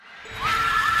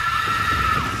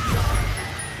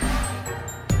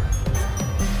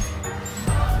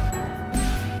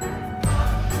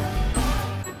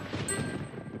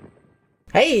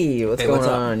Hey, what's going what's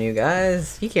up? on, you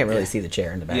guys? You can't really see the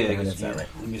chair in the background. Yeah, It's not right.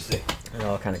 let me see. There's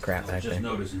all kind of crap back Just there.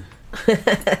 noticing.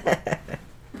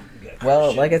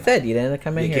 Well, like I said, you didn't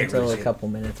come in You here can't really until see a it. couple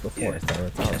minutes before, so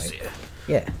it's all Can't see right. it.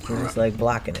 Yeah, we're just like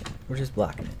blocking it. We're just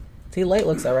blocking it. See, light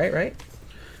looks all right, right?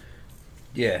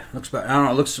 Yeah, looks about. I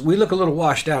don't know. We look a little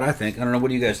washed out. I think. I don't know. What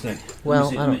do you guys think? Well,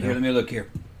 let me see. I don't know. Here, let me look here.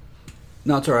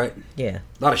 No, it's all right. Yeah.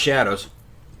 A lot of shadows.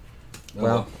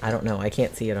 Well, I don't know. I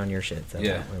can't see it on your shit, so I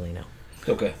Yeah. don't really know. It's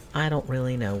okay. I don't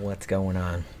really know what's going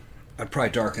on. I'd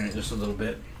probably darken it just a little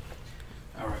bit.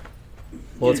 All right.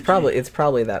 Well, it's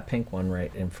probably that pink one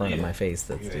right in front of my face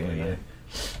that's doing that.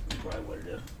 That's probably what it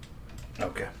is.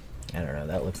 Okay. I don't know.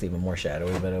 That looks even more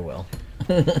shadowy, but oh well.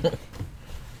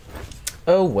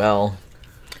 Oh well.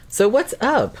 So what's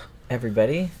up,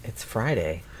 everybody? It's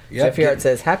Friday. Yep, Jeff Yard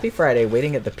says, "Happy Friday!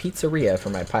 Waiting at the pizzeria for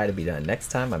my pie to be done. Next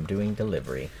time I'm doing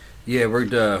delivery." Yeah, we're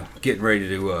getting ready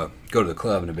to go to the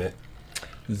club in a bit.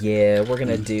 Yeah, we're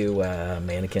gonna do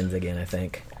mannequins again. I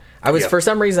think. Yep. For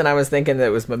some reason I was thinking that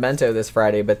it was Memento this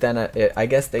Friday, but then I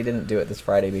guess they didn't do it this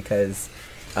Friday because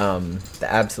the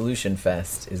Absolution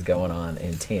Fest is going on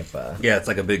in Tampa. Yeah, it's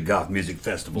like a big goth music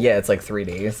festival. Yeah, it's like 3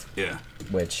 days. Yeah.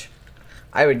 Which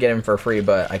I would get them for free,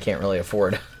 but I can't really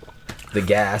afford the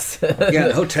gas. Yeah,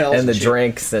 the hotels and the shit.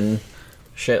 drinks and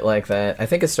shit like that. I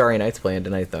think a Starry Night's playing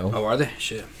tonight, though. Oh, are they?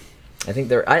 Shit. I think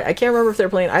they're. I can't remember if they're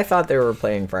playing. I thought they were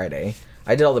playing Friday.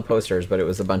 I did all the posters, but it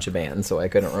was a bunch of bands, so I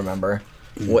couldn't remember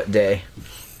what day.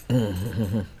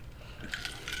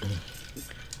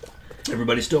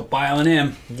 Everybody's still piling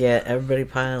in. Yeah, everybody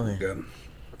piling. Good.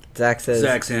 Zach says,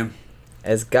 Zach's him.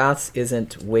 as goths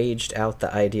isn't waged out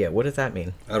the idea. What does that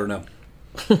mean? I don't know.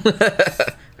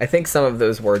 I think some of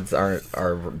those words are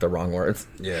the wrong words.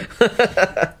 Yeah.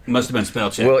 Must have been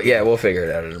spell check. Well, yeah, we'll figure it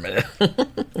out in a minute.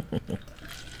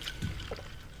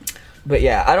 But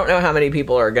yeah, I don't know how many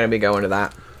people are going to be going to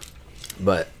that.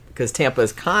 But, because Tampa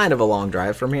is kind of a long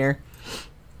drive from here.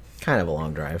 Kind of a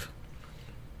long drive.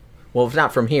 Well, if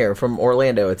not from here, from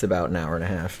Orlando, it's about an hour and a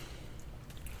half.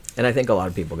 And I think a lot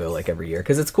of people go like every year.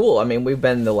 Because it's cool. I mean, we've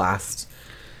been the last...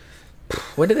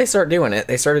 When did they start doing it?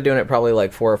 They started doing it probably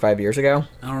like 4 or 5 years ago.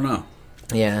 I don't know.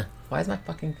 Yeah. Why is my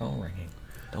fucking phone ringing?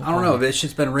 I don't know. This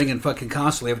shit's been ringing fucking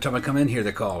constantly. Every time I come in here,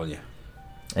 they're calling you.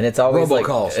 And it's always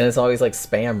robocalls. And it's always like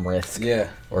spam risk. Yeah.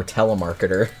 Or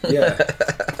telemarketer. Yeah.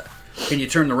 Can you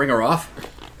turn the ringer off?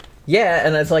 Yeah,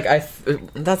 and it's like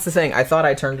that's the thing. I thought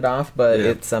I turned it off, but Yeah.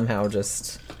 it somehow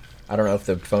just I don't know if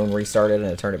the phone restarted and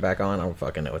it turned it back on. I don't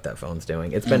fucking know what that phone's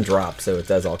doing. It's been dropped, so it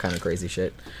does all kind of crazy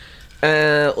shit.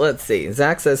 Let's see.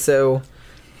 Zach says, so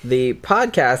the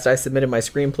podcast I submitted my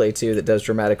screenplay to that does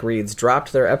dramatic reads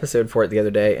dropped their episode for it the other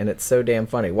day, and it's so damn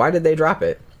funny. Why did they drop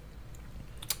it?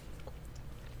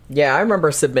 Yeah, I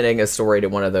remember submitting a story to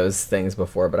one of those things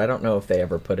before, but I don't know if they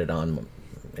ever put it on,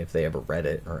 if they ever read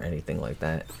it or anything like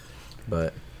that.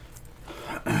 But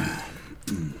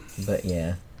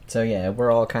yeah. So yeah,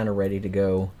 we're all kind of ready to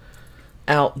go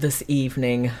out this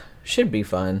evening. Should be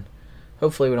fun.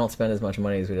 Hopefully we don't spend as much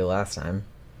money as we did last time.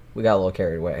 We got a little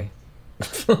carried away.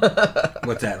 What's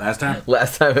that, last time?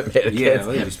 Last time it made a Yeah, kids.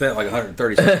 we spent like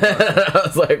 $136. I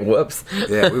was like, whoops.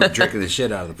 Yeah, we were drinking the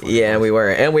shit out of the place. Yeah, we were.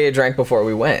 And we had drank before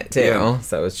we went, too. Yeah.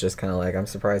 So it's just kind of like, I'm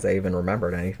surprised I even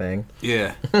remembered anything.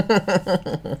 Yeah.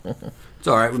 It's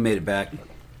all right. We made it back.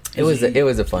 It was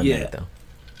a fun Yeah. night, though.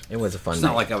 It was a fun It's night.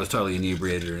 not like I was totally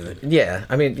inebriated or anything. Yeah,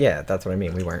 I mean, yeah, that's what I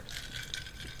mean. We weren't.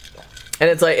 And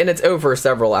it's like, and it's over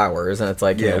several hours, and it's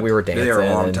like, you know, we were dancing. They were a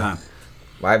long and time.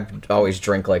 I always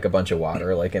drink like a bunch of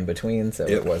water, like in between, so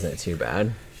Yep. it wasn't too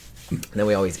bad. And then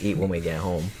we always eat when we get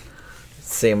home.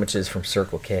 Sandwiches from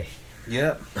Circle K.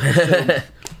 Yep. So,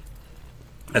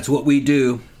 that's what we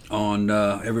do on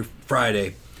every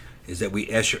Friday, is that we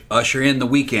usher in the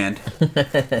weekend.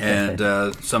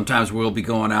 And sometimes we'll be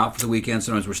going out for the weekend.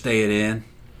 Sometimes we're staying in.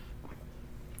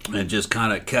 And just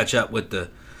kind of catch up with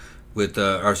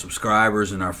our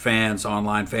subscribers and our fans,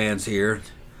 online fans here.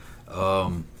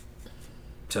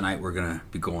 Tonight we're going to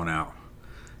be going out.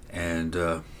 And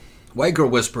White Girl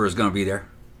Whisperer is going to be there.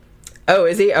 Oh,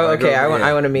 is he? Oh, White okay. Girl,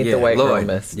 I want to meet the White Lloyd.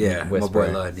 Girl Miss. Yeah, my Whisperer.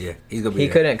 boy Lloyd. Yeah, he's going to be He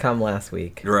there. couldn't come last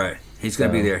week. Right. He's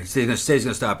going to be there. He said he's going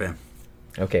to stop in.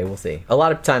 Okay, we'll see. A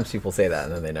lot of times people say that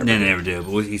and then they never. They do. never do,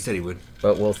 but he said he would.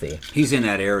 But we'll see. He's in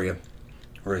that area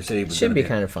where he said he was. Should be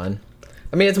kind of fun.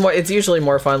 I mean, it's usually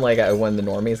more fun like when the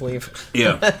normies leave.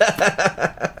 Yeah.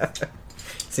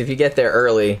 So if you get there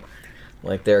early,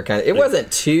 like they're kind of. It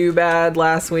wasn't too bad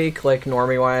last week, like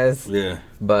normie wise. Yeah.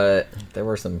 But there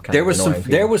were some kind There of was annoying some.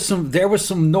 people. There was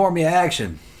some normie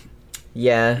action.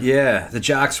 Yeah. Yeah, the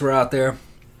jocks were out there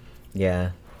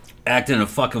Yeah. acting a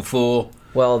fucking fool,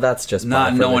 Well, that's just not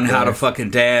par for the knowing how to course.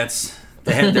 fucking dance.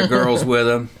 They had their girls with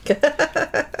them.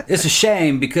 It's a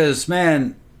shame because,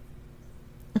 man,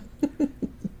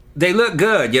 they look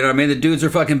good. You know what I mean? The dudes are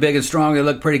fucking big and strong. They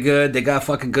look pretty good. They got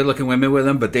fucking good-looking women with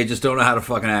them, but they just don't know how to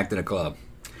fucking act in a club.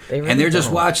 And they're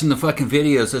just watching the fucking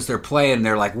videos as they're playing. And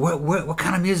they're like, what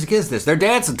kind of music is this? They're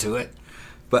dancing to it,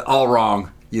 but all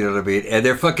wrong. You know what I mean? And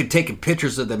they're fucking taking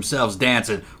pictures of themselves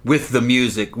dancing with the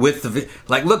music, with the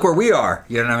like, look where we are.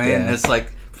 You know what I mean? Yeah. It's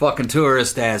like fucking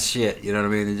tourist ass shit. You know what I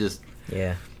mean? It just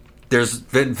There's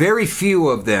been very few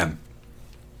of them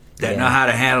that know how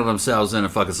to handle themselves in a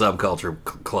fucking subculture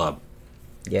club.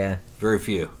 Yeah. Very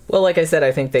few. Well, like I said,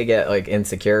 I think they get like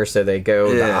insecure, so they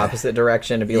go the opposite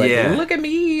direction to be like, look at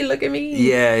me.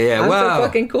 Yeah. I'm wow. so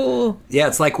fucking cool. Yeah,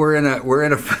 it's like we're in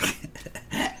a fucking.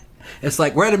 It's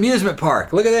like we're at an amusement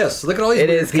park. Look at this. Look at all these weird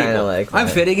people. It is kind of like I'm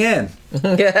fitting in.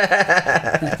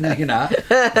 No, you're not.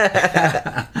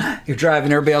 You're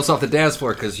driving everybody else off the dance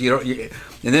floor because you don't. And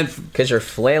then because you're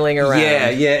flailing around.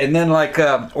 Yeah. And then like,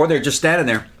 or they're just standing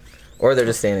there.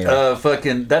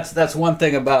 Fucking. That's one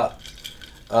thing about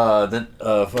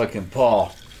fucking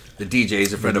Paul, the DJ.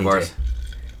 He's a friend of ours.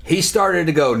 He started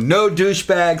to go, no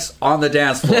douchebags on the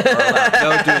dance floor. No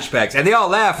douchebags. And they all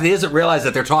laugh, and he doesn't realize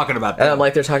that they're talking about them. And I'm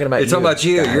like, they're talking about you. It's talking about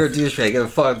you. Guys. You're a douchebag.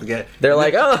 Fuck. They're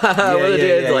like, oh, we're the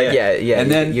dudes. Like, yeah. And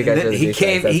then, you guys he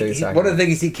came, one of the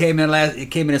things he came in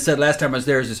and said last time I was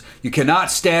there is you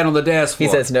cannot stand on the dance floor.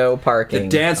 He says no parking.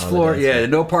 The dance floor,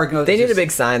 no parking. They need a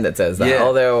big sign that says that,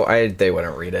 although they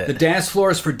wouldn't read it. The dance floor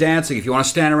is for dancing. If you want to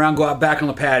stand around, go out back on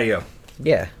the patio.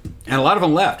 Yeah. And a lot of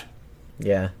them left.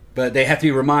 Yeah. But they have to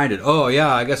be reminded,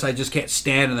 I guess I just can't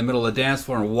stand in the middle of the dance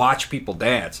floor and watch people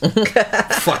dance.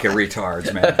 Fucking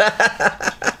retards, man.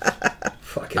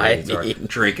 Fucking retards.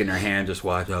 Drink in their hand, just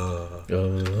watch.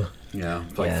 You know,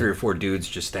 like 3 or 4 dudes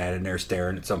just standing there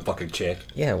staring at some fucking chick.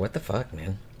 Yeah, what the fuck,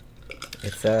 man?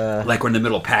 It's like we're in the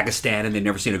middle of Pakistan and they've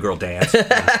never seen a girl dance.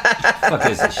 Fuck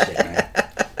is this shit, man?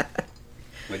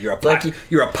 But you're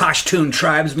a Pashtun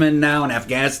tribesman now in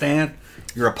Afghanistan?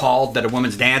 You're appalled that a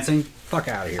woman's dancing? Fuck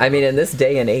out of here. I mean, in this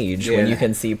day and age, when you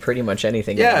can see pretty much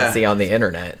anything you can see on the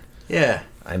internet. Yeah.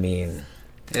 I mean,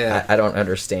 I don't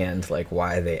understand like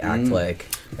why they act like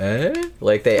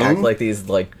they act like these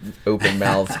like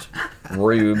open-mouthed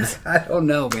rubes. I don't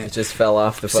know, man. It just fell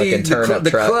off the fucking turnip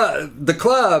truck. The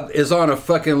club is on a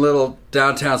fucking little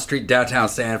downtown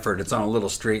Sanford. It's on a little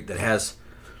street that has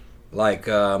like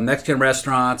Mexican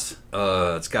restaurants.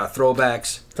 It's got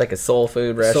throwbacks. It's like a soul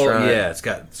food restaurant. It's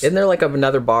got. Isn't there like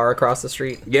another bar across the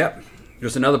street? Yep.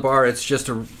 There's another bar. It's just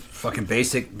a fucking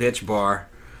basic bitch bar.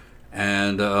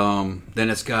 And then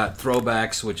it's got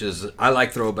Throwbacks, which is... I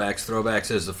like Throwbacks.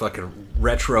 Throwbacks is a fucking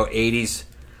retro 80s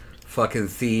fucking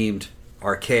themed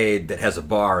arcade that has a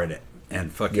bar in it.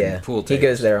 And fucking pool tables. He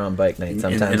goes there on bike night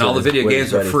sometimes. And all the video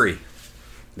games are free.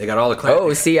 They got all the classics.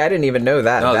 Oh, see, I didn't even know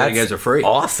that. No, the video games are free.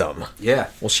 Awesome. Yeah.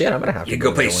 Well, shit, I'm gonna have to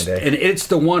go play one day. And it's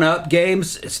the 1-up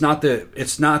games. It's not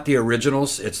the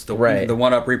originals. It's the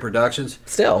 1-up reproductions.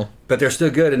 Still, but they're still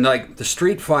good. And like the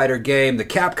Street Fighter game, the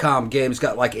Capcom game's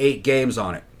got like 8 games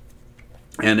on it,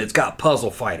 and it's got Puzzle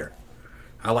Fighter.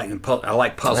 I like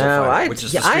Puzzle Fighter, which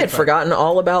is I had forgotten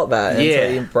all about that.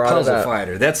 Until you brought Puzzle it up.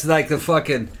 Fighter. That's like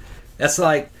that's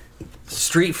like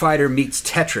Street Fighter meets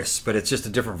Tetris, but it's just a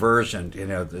different version. You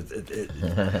know,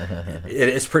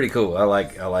 it's pretty cool. I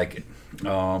like it.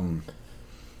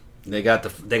 They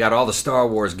got all the Star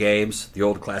Wars games, the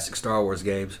old classic Star Wars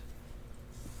games,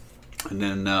 and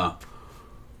then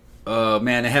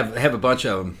man, they have a bunch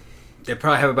of them. They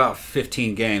probably have about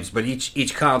 15 games, but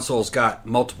each console's got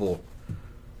multiple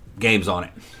games on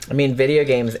it. I mean, video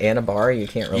games and a bar, you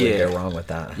can't really go wrong with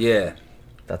that. Yeah,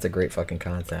 that's a great fucking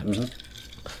concept. Mm-hmm.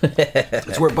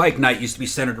 That's where bike night used to be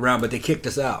centered around, but they kicked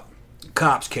us out.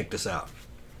 Cops kicked us out.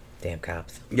 Damn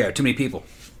cops. Yeah, too many people.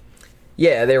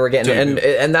 Yeah, they were getting,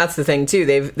 and that's the thing too.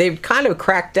 They've kind of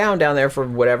cracked down there for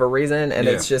whatever reason, and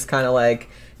it's just kind of like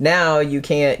now you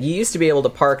can't. You used to be able to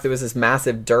park. There was this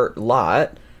massive dirt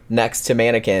lot next to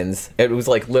mannequins. It was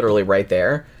like literally right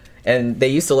there, and they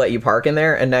used to let you park in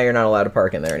there, and now you're not allowed to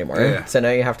park in there anymore. Yeah. So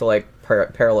now you have to like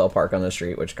parallel park on the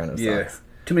street, which kind of sucks.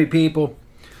 Too many people.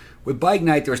 With bike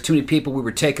night, there was too many people. We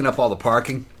were taking up all the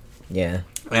parking. Yeah.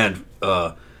 And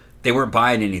they weren't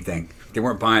buying anything. They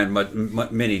weren't buying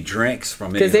many drinks from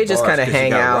any because they just kind of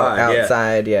hang out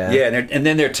outside. Yeah. And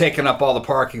then they're taking up all the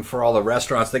parking for all the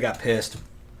restaurants. They got pissed.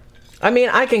 I mean,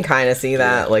 I can kind of see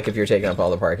that, like if you're taking up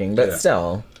all the parking, but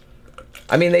still,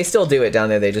 I mean, they still do it down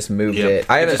there. They just moved it.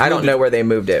 I don't know where they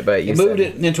moved it, but you moved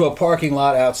it into a parking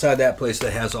lot outside that place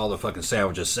that has all the fucking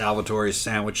sandwiches. Salvatore's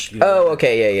sandwich. Oh,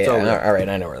 okay, yeah. All right,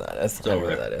 I know where that is. I know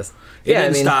where that is. It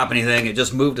didn't stop anything. It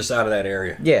just moved us out of that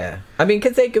area. Yeah, I mean,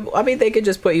 because they could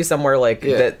just put you somewhere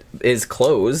that is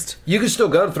closed. You can still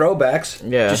go to Throwbacks.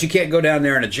 Yeah, just you can't go down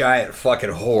there in a giant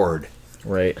fucking horde.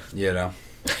 Right. You know.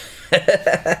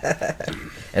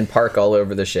 And park all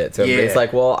over the shit. So it's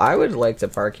like, well, I would like to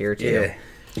park here too.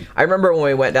 Yeah. I remember when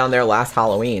we went down there last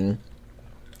Halloween,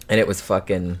 and it was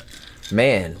fucking,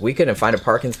 man, we couldn't find a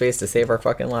parking space to save our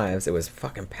fucking lives. It was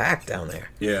fucking packed down there.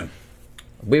 Yeah.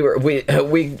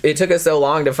 It took us so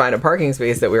long to find a parking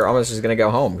space that we were almost just gonna go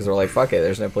home because we're like, fuck it,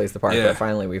 there's no place to park. But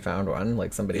finally we found one.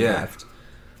 Like somebody left.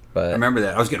 But I remember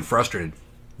that. I was getting frustrated.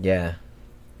 Yeah.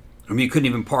 I mean, you couldn't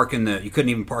even park in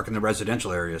the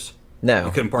residential areas. No.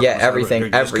 You couldn't park. Yeah,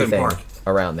 everything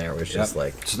around there was just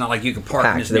like. It's not like you could park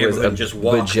packed. in this neighborhood and just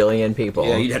walk. Bajillion people.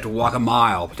 Yeah, you'd have to walk a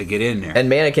mile to get in there. And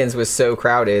Mannequins was so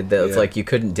crowded that it's like you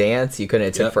couldn't dance. You couldn't.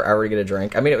 It took forever to get a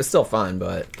drink. I mean, it was still fun,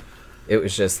 but it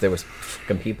was just there was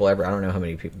fucking people everywhere. I don't know how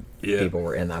many people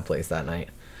were in that place that night.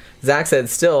 Zach said,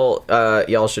 "Still,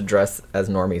 y'all should dress as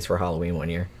normies for Halloween one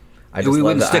year." We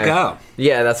wouldn't stick out.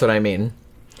 Yeah, that's what I mean.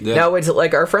 Yeah. Now, it's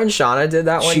like our friend Shauna did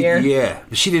that one year. Yeah,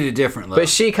 but she did it differently. But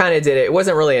she kind of did it. It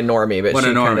wasn't really a normie, but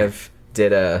she kind of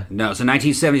did a... No, it's a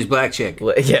 1970s black chick.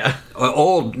 Yeah. An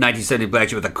old 1970s black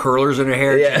chick with the curlers in her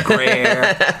hair, gray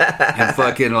hair, and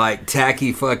fucking like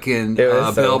tacky fucking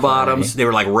bell bottoms. They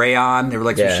were like rayon. They were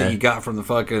like some shit you got from the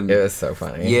fucking... It was so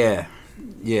funny. Yeah.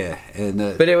 Yeah, and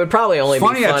but it would probably only be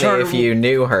funny if you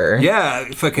knew her. Yeah,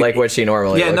 fucking, like what she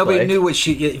normally looked nobody like. knew what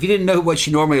she... If you didn't know what she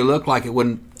normally looked like, it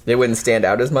wouldn't stand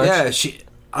out as much. Yeah,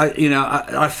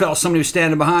 I felt somebody was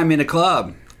standing behind me in a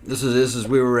club. This is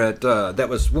we were at what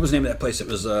was the name of that place? It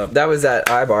was that was at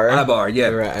iBar. iBar, yeah.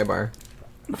 We were at iBar.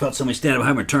 I felt somebody standing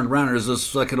behind me. Turned around, and there's this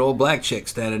fucking old black chick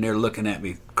standing there looking at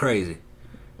me, crazy.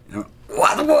 You know,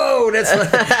 whoa, that's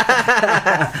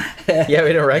yeah, we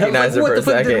didn't recognize her for a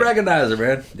second. Didn't recognize her,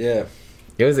 man. Yeah,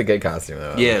 it was a good costume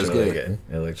though. Yeah, it was really good.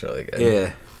 It looked really good.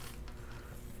 Yeah.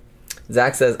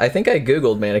 Zach says, I think I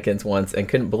Googled Mannequins once and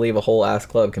couldn't believe a whole ass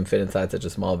club can fit inside such a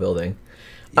small building.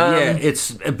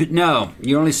 It's a bit, no,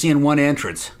 you're only seeing one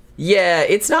entrance. Yeah,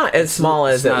 it's not as small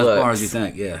as it looks. It's not as far as you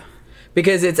think, yeah.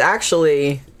 Because it's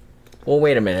actually... Well,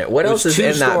 wait a minute. What else is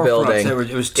in that building?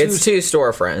 It's two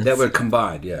storefronts. That were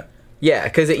combined, yeah. Yeah,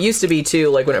 because it used to be two,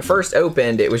 like when it first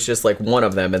opened, it was just like one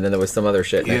of them, and then there was some other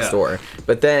shit next door.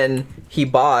 But then he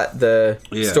bought the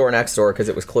store next door because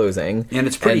it was closing. And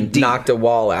it's pretty deep. Knocked a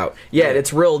wall out. Yeah,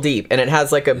 it's real deep. And it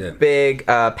has like a big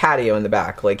patio in the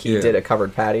back. Like he did a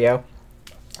covered patio,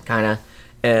 kind of.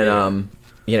 And,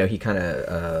 he kind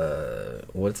of,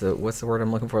 what's the word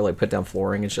I'm looking for? Like put down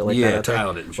flooring and shit like that. Yeah,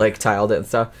 tiled it. Like tiled it and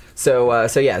stuff. So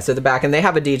the back. And they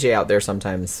have a DJ out there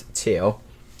sometimes, too.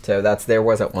 So there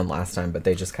wasn't one last time, but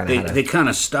they just kind of they kind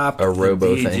of stopped a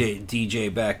robo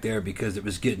DJ back there because it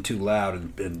was getting too loud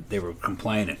and they were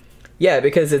complaining. Yeah,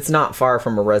 because it's not far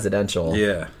from a residential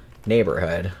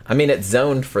neighborhood. I mean, it's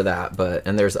zoned for that,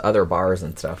 and there's other bars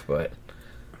and stuff, but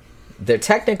they're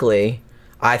technically,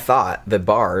 I thought the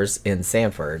bars in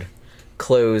Sanford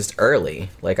closed early.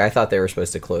 Like I thought they were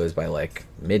supposed to close by like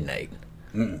midnight,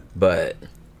 but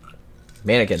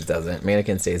Mannequins doesn't.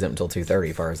 Mannequins stays up until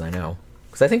 2:30, as far as I know.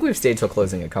 Because I think we've stayed till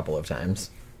closing a couple of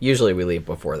times. Usually we leave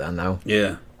before then, though.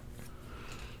 Yeah.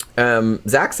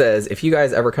 Zach says, if you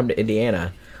guys ever come to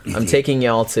Indiana, I'm taking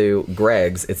y'all to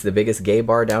Greg's. It's the biggest gay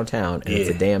bar downtown, and it's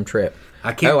a damn trip.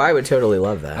 I would totally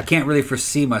love that. I can't really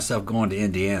foresee myself going to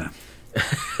Indiana.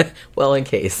 Well, in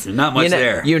case. There's not much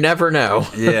there. You never know.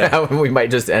 Yeah. We might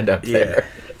just end up there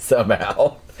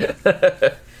somehow.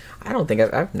 I don't think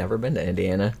I've never been to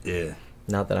Indiana. Yeah.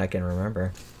 Not that I can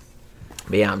remember.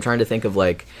 But yeah, I'm trying to think of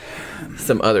like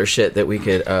some other shit that we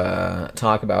could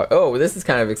talk about. Oh, this is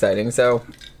kind of exciting. So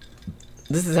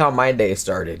this is how my day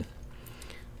started.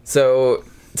 So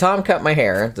Tom cut my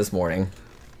hair this morning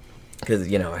because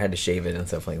I had to shave it and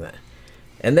stuff like that.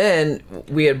 And then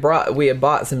we had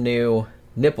bought some new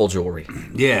nipple jewelry.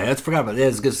 Yeah, I forgot about that.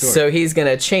 That's a good story. So he's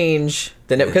gonna change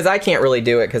the nipple because I can't really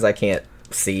do it because I can't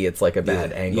see. It's like a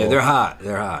bad angle. Yeah, they're hot.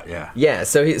 Yeah.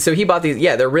 So he bought these.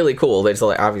 Yeah, they're really cool. They're just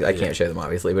like obviously I can't show them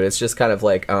obviously, but it's just kind of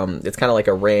like it's kind of like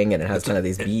a ring and it has kind of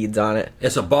these beads on it.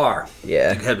 It's a bar.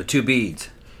 Yeah. It had 2 beads.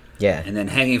 Yeah. And then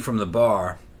hanging from the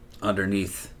bar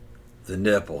underneath the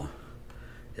nipple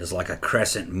is like a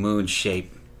crescent moon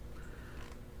shaped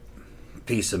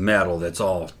piece of metal that's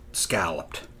all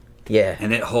scalloped. Yeah.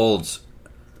 And it holds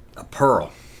a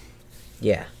pearl.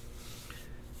 Yeah.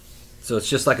 So it's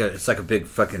just like a big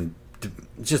fucking,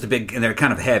 it's just a big, and they're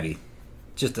kind of heavy.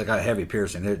 just a kind of heavy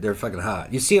piercing. They're fucking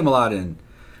hot. You see them a lot in,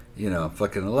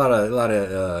 fucking a lot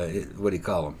of what do you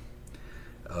call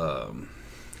them?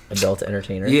 Adult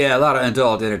entertainers. Yeah, a lot of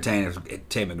adult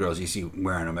entertainment girls you see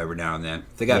wearing them every now and then.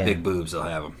 If they got big boobs, they'll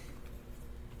have them.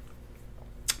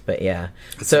 But yeah,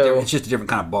 it's just a different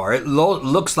kind of bar. It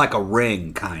looks like a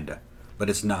ring, kinda, but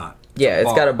it's not. Yeah,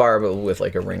 it's got a bar with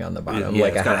like a ring on the bottom,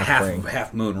 like it's got a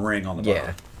half moon ring on the bottom.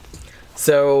 Yeah.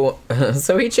 So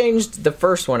he changed the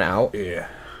first one out. Yeah.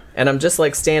 And I'm just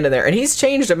like standing there, and he's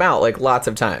changed them out like lots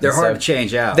of times. They're hard to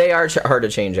change out. They are hard to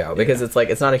change out because it's like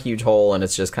it's not a huge hole, and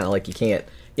it's just kind of like you can't.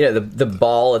 The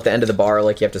ball at the end of the bar,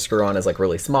 like you have to screw on, is like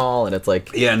really small, and it's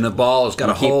like and the ball has got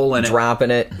a hole in it,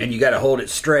 dropping it, and you got to hold it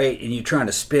straight, and you're trying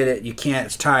to spin it. You can't.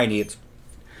 It's tiny.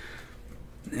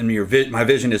 And my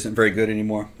vision isn't very good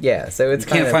anymore. Yeah, so it's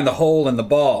you can't find the hole in the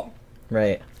ball,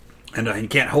 right? And you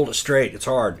can't hold it straight. It's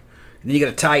hard. And then you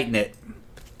got to tighten it,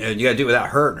 and you got to do it without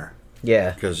hurting her.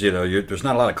 Yeah, because there's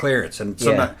not a lot of clearance, and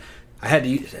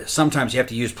sometimes you have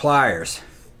to use pliers.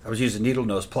 I was using needle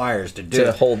nose pliers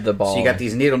to hold the ball. So you got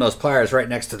these needle nose pliers right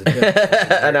next to the dip.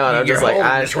 I know, and I'm just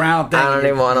like, this round thing. I don't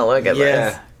even want to look at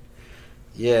this.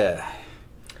 Yeah.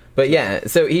 But yeah,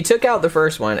 so he took out the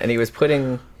first one and he was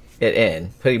putting it in,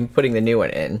 putting the new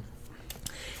one in,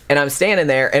 and I'm standing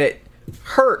there, and it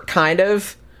hurt kind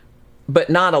of, but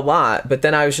not a lot. But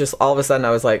then I was just all of a sudden I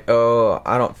was like, oh,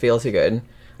 I don't feel too good.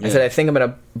 I said, I think I'm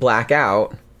gonna black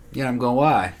out. Yeah, I'm going,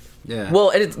 why? Yeah.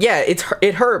 Well,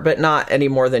 it hurt, but not any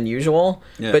more than usual.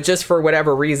 Yeah. But just for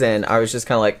whatever reason, I was just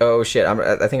kind of like, oh shit, I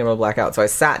think I'm gonna black out. So I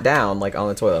sat down like on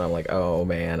the toilet. And I'm like, oh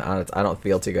man, I don't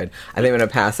feel too good. I think I'm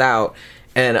gonna pass out.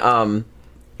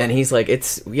 And he's like, it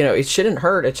shouldn't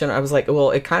hurt. It shouldn't. I was like, well,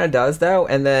 it kind of does though.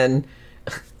 And then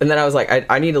I was like,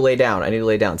 I need to lay down. I need to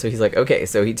lay down. So he's like, okay.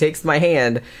 So he takes my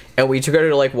hand, and we took her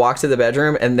to like walk to the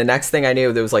bedroom. And the next thing I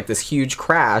knew, there was like this huge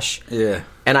crash. Yeah.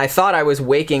 And I thought I was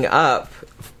waking up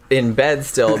in bed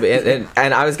still,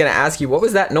 and I was going to ask you, what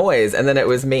was that noise? And then it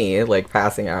was me like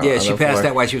passing out. Yeah, she passed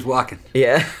out while she was walking.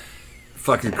 Yeah.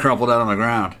 Fucking crumpled out on the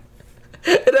ground.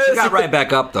 She got right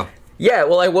back up though. Yeah,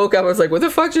 well, I woke up, I was like, what the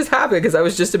fuck just happened? Because I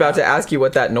was just about to ask you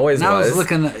what that noise was. I was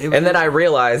looking... and then I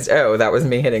realized, oh, that was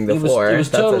me hitting the floor.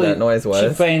 That's what that noise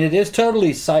was. She fainted. It's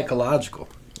totally psychological.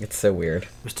 It's so weird.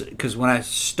 Because when I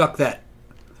stuck that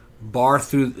bar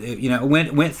through, it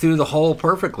went through the hole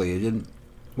perfectly.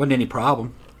 Wasn't any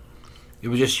problem. It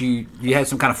was just you had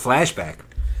some kind of flashback.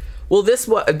 Well, this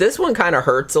one kind of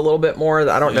hurts a little bit more.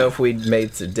 I don't know if we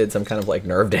did some kind of like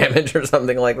nerve damage or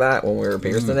something like that when we were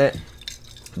piercing it.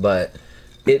 But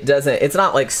it's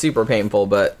not like super painful,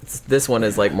 but this one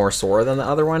is like more sore than the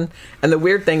other one. And the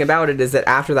weird thing about it is that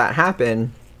after that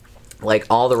happened, like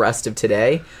all the rest of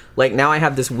today, like now I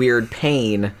have this weird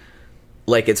pain,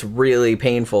 like it's really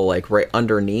painful, like right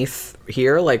underneath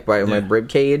here, like by my rib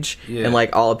cage and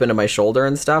like all up into my shoulder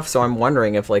and stuff. So I'm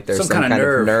wondering if like there's some kind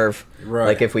of nerve, right.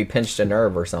 Like if we pinched a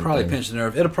nerve or something. Probably pinched a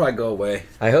nerve. It'll probably go away.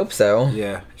 I hope so.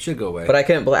 Yeah, it should go away. But I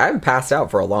haven't passed out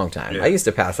for a long time. Yeah. I used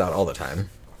to pass out all the time.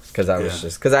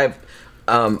 Because I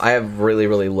have really,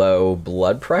 really low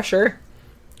blood pressure,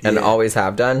 and always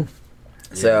have done.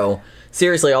 Yeah. So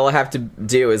seriously, all I have to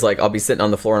do is like I'll be sitting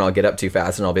on the floor and I'll get up too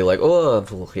fast and I'll be like,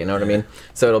 oh, you know what I mean?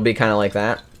 So it'll be kind of like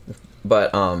that.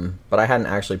 But I hadn't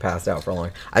actually passed out for a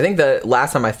long. I think the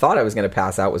last time I thought I was going to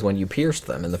pass out was when you pierced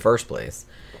them in the first place,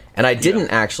 and I didn't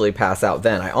actually pass out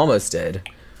then. I almost did,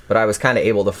 but I was kind of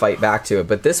able to fight back to it.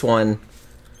 But this one.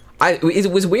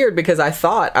 It was weird because I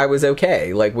thought I was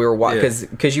okay. Like we were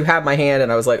because you had my hand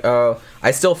and I was like, oh,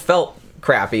 I still felt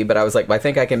crappy, but I was like, I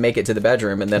think I can make it to the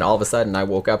bedroom. And then all of a sudden I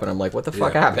woke up and I'm like, what the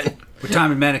fuck happened? What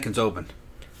time did Mannequins open?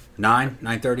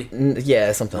 9:30?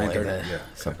 Yeah, something like that. Yeah,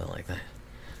 something like that.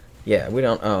 Yeah, we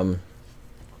don't.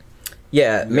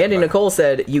 Yeah, Mandy Nicole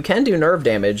said, you can do nerve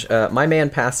damage. My man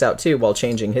passed out too while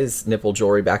changing his nipple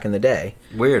jewelry back in the day.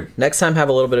 Weird. Next time, have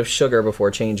a little bit of sugar before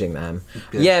changing them.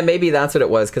 Good. Yeah, maybe that's what it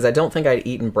was, because I don't think I'd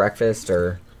eaten breakfast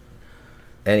or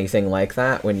anything like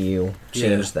that when you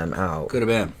changed them out. Could have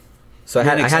been. So I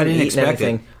hadn't eaten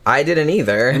anything. I didn't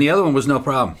either. And the other one was no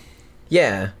problem.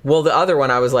 Yeah. Well, the other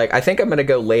one, I was like, I think I'm going to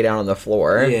go lay down on the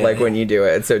floor, like when you do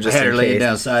it. So just I had her laying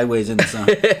down sideways in the sun.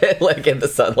 Like in the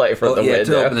sunlight from the window.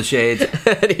 To open the shades.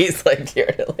 And he's like doing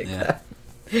it like that.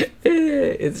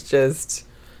 It's just,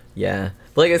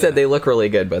 Like I said, they look really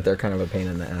good, but they're kind of a pain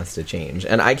in the ass to change.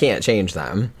 And I can't change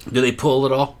them. Do they pull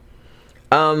at all?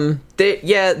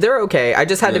 They're okay. I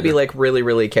just had to be like really,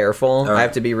 really careful. Right. I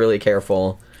have to be really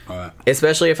careful. Right.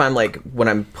 Especially if I'm like when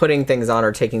I'm putting things on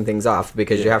or taking things off,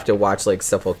 because you have to watch like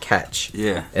stuff will catch.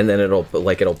 Yeah. And then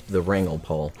the ring will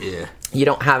pull. Yeah. You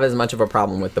don't have as much of a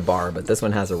problem with the bar, but this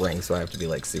one has a ring, so I have to be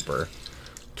like super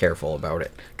careful about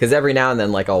it. Because every now and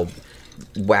then, like, I'll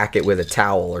whack it with a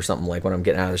towel or something, like when I'm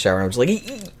getting out of the shower. I'm just like,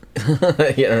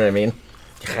 you know what I mean?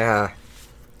 Yeah.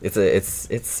 It's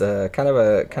kind of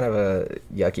a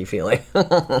yucky feeling.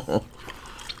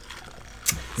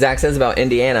 Zach says about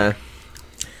Indiana,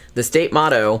 the state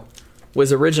motto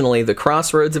was originally the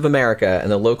crossroads of America, and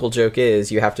the local joke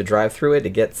is you have to drive through it to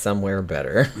get somewhere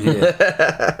better.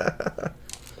 Yeah.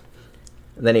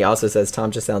 And then he also says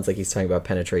Tom just sounds like he's talking about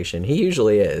penetration. He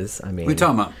usually is. I mean, what are you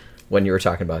talking about? When you were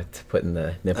talking about putting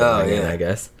the nipple in, I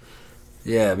guess.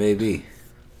 Yeah, maybe.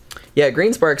 Yeah,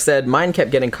 Greenspark said, mine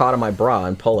kept getting caught on my bra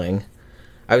and pulling.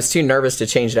 I was too nervous to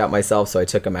change it out myself, so I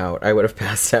took them out. I would have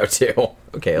passed out too.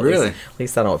 Okay, at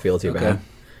least I don't feel too bad.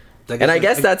 I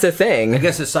guess that's a thing. I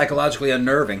guess it's psychologically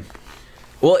unnerving.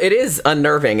 Well, it is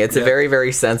unnerving. It's a very,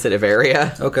 very sensitive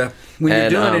area. Okay. When you're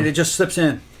doing it just slips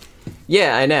in.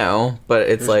 Yeah, I know, but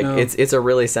it's it's a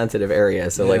really sensitive area.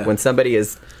 So like when somebody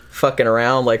is fucking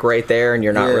around like right there and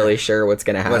you're not really sure what's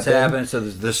going to happen. What's happening? So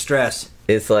the stress.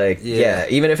 It's like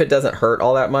even if it doesn't hurt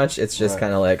all that much, it's just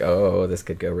kind of like, oh, this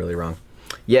could go really wrong.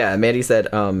 Yeah, Mandy said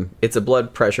it's a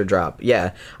blood pressure drop.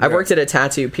 Yeah, I've worked at a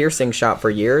tattoo piercing shop for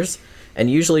years, and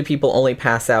usually people only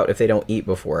pass out if they don't eat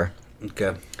before.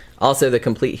 Okay. Also, the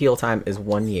complete heal time is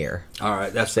 1 year. All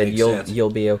right, that's said you'll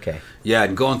be okay. Yeah,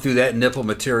 and going through that nipple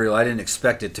material, I didn't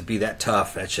expect it to be that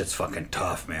tough. That shit's fucking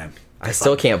tough, man. I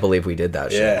still can't believe we did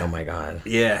that shit. Oh my god.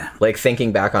 Yeah. Like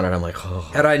thinking back on it, I'm like, oh.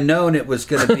 Had I known it was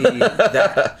going to be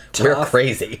that tough, we're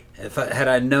crazy. Had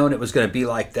I known it was going to be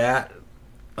like that,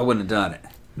 I wouldn't have done it.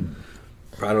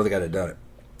 I don't think I'd have done it.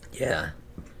 Yeah.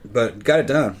 But got it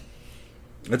done.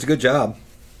 It's a good job.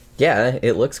 Yeah,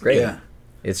 it looks great. Yeah.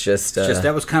 It's just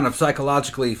that was kind of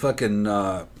psychologically fucking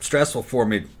stressful for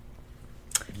me.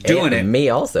 Doing it. Me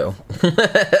also.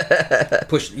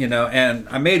 Push, and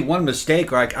I made one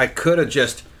mistake, or I could have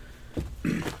just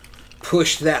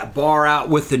pushed that bar out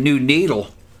with the new needle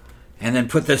and then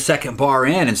put the second bar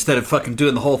in instead of fucking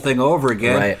doing the whole thing over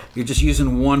again. Right. You're just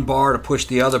using one bar to push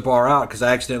the other bar out because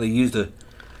I accidentally used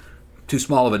too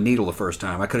small of a needle the first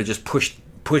time. I could have just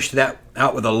pushed that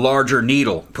out with a larger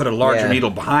needle, put a larger needle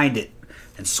behind it,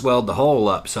 and swelled the hole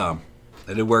up some.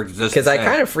 And it worked just because I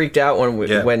kind of freaked out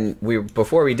when we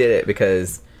before we did it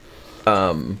because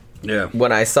when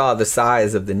I saw the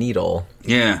size of the needle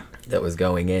that was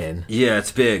going in. Yeah,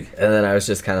 it's big. And then I was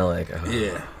just kind of like,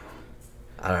 oh,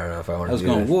 I don't know if I want to do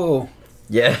this. I was going, whoa.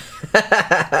 Yeah.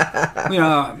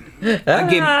 I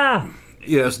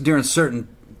gave, during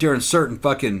certain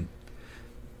fucking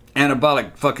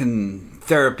anabolic fucking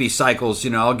therapy cycles,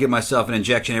 I'll give myself an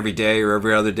injection every day or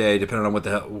every other day, depending on what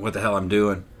the hell I'm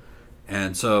doing.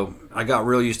 And so I got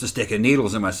real used to sticking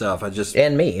needles in myself.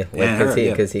 And me,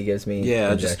 because he gives me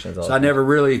injections all the time. I never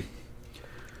really.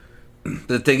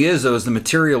 The thing is, though, is the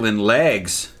material in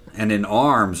legs and in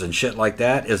arms and shit like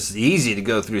that is easy to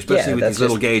go through, especially with these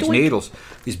little gauge needles.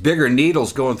 These bigger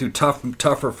needles going through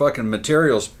tougher fucking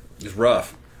materials is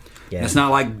rough. Yeah. And it's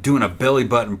not like doing a belly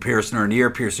button piercing or an ear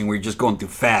piercing where you're just going through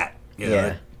fat.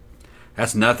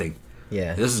 That's nothing.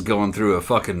 Yeah. This is going through a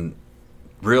fucking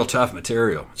real tough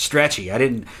material. Stretchy.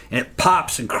 And it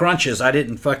pops and crunches. I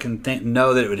didn't fucking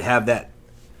know that it would have that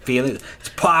feeling. It's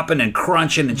popping and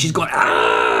crunching, and she's going,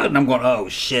 ah! And I'm going, oh,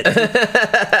 shit.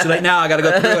 So like, now I got to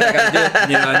go through it. I got to do it.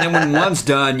 And then when one's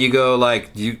done, you go like,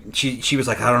 she was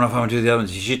like, I don't know if I want to do the other one.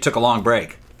 She took a long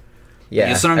break.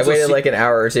 Yeah, I waited like an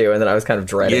hour or two, and then I was kind of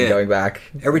dreading going back.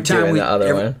 Every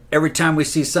time we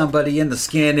see somebody in the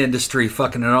skin industry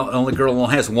fucking an only girl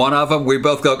only has one of them, we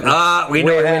both go, we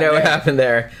know what happened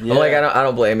there. Yeah. I'm like, I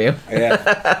don't blame you.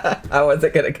 Yeah. I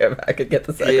wasn't gonna go back and get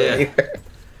the second either.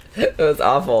 It was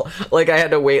awful. Like I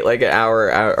had to wait like an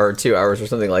hour or 2 hours or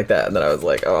something like that, and then I was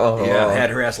like, oh. Yeah, I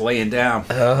had her ass laying down.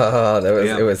 Oh,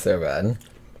 it was so bad.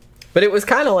 But it was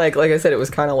kind of like I said, it was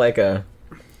kind of like a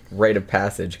rite of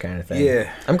passage kind of thing.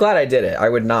 Yeah. I'm glad I did it. I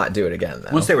would not do it again,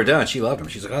 though. Once they were done, she loved them.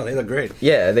 She's like, oh, they look great.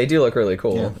 Yeah, they do look really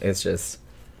cool. Yeah. It's just...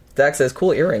 Zach says,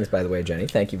 cool earrings, by the way, Jenny.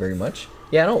 Thank you very much.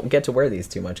 Yeah, I don't get to wear these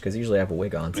too much, because usually I have a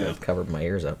wig on, so I've covered my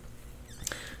ears up.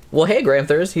 Well, hey,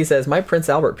 Gramthers. He says, my Prince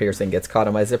Albert piercing gets caught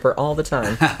on my zipper all the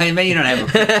time. I mean, you don't have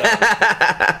a Prince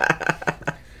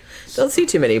Albert. Don't see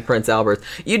too many Prince Alberts.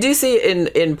 You do see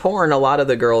in porn, a lot of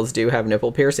the girls do have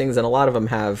nipple piercings, and a lot of them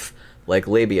have... like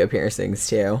labia piercings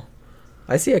too.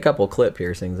 I see a couple clip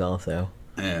piercings also.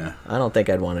 Yeah. I don't think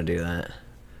I'd want to do that.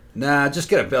 Nah, just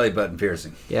get a belly button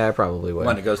piercing. Yeah, I probably would.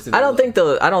 One that goes through. I don't think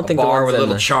the bar with a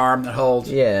little charm that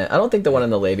holds. Yeah, I don't think the one in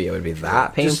the labia would be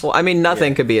that painful. I mean,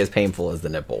 nothing could be as painful as the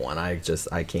nipple one. I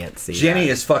can't see. Jenny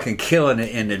is fucking killing it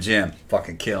in the gym.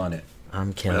 Fucking killing it.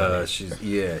 I'm killing it.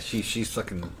 She's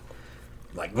fucking.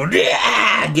 like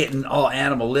getting all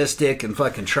animalistic and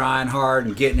fucking trying hard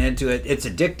and getting into it. It's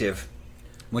addictive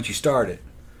once you start it.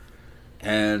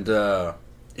 And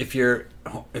if you're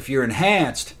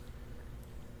enhanced,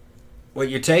 what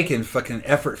you're taking, fucking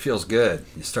effort feels good.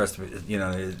 It starts to,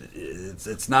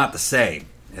 it's not the same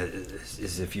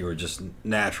as if you were just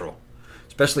natural,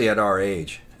 especially at our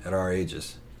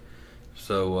ages.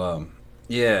 So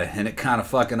yeah, and it kind of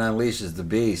fucking unleashes the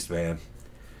beast, man.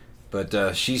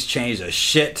 But she's changed a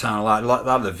shit ton. A lot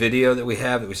of the video that we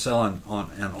sell on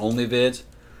OnlyVids,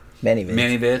 Many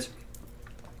vids.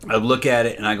 I look at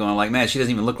it and I go like, man, she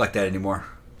doesn't even look like that anymore.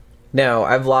 No,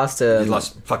 I've lost You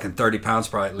lost fucking 30 pounds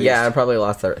probably at least. Yeah, I probably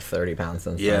lost 30 pounds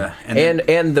since yeah, then.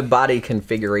 And the body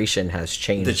configuration has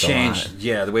changed a lot.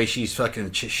 Yeah, the way she's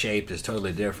fucking shaped is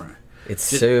totally different. It's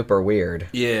super weird.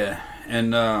 Yeah,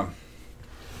 and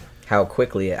how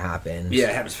quickly it happens. yeah,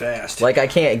 it happens fast. Like, I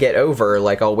can't get over,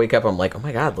 like, I'll wake up, I'm like, oh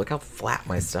my god, look how flat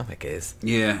my stomach is.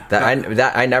 Yeah.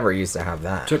 That I never used to have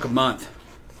that. Took a month.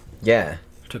 Yeah.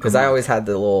 Because I always had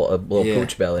the little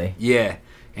pooch belly. Yeah,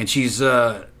 and she's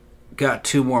got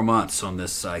 2 more months on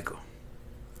this cycle.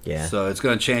 Yeah. So it's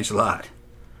going to change a lot.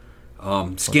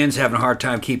 Skin's having a hard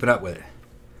time keeping up with it.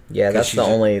 Yeah, that's the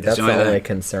only thing.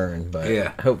 concern, but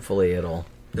Yeah. hopefully it'll.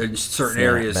 There's certain snap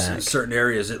areas. back. In certain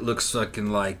areas, it looks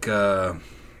fucking like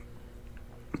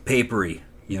papery.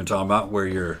 You know what I'm talking about?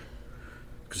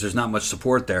 Because there's not much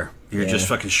support there. You're just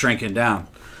fucking shrinking down.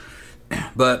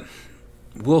 But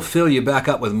we'll fill you back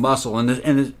up with muscle,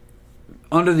 and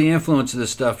under the influence of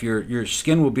this stuff, your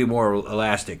skin will be more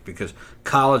elastic because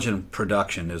collagen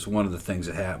production is one of the things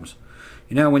that happens.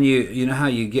 You know when you know how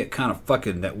you get kind of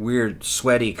fucking that weird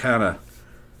sweaty kind of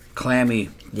clammy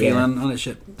feeling on that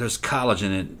shit. There's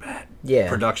collagen in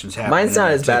productions happening. Mine's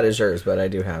not as bad as yours, but I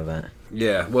do have that.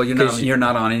 Yeah, well you're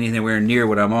not on anywhere near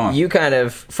what I'm on. You kind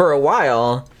of, for a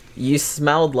while, you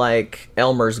smelled like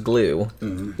Elmer's glue,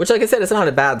 which, like I said, it's not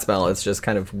a bad smell. It's just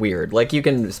kind of weird. Like, you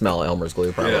can smell Elmer's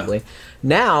glue probably. Yeah.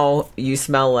 Now you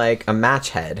smell like a match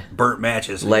head, burnt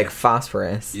matches, like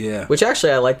phosphorus. Yeah, which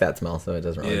actually I like that smell, so it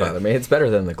doesn't really bother me. It's better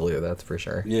than the glue, that's for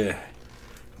sure. Yeah,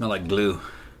 smell like glue.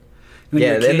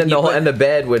 Yeah, and then the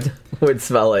bed would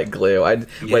smell like glue. I'd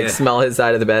like smell his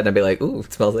side of the bed and I'd be like, "Ooh,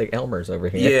 it smells like Elmer's over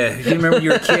here." Yeah, if you remember when you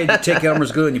were a kid, you take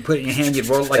Elmer's glue and you put it in your hand, you'd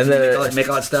roll it like, and then make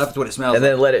all that stuff. That's what it smells like. And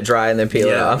then let it dry and then peel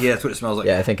it off. Yeah, that's what it smells like.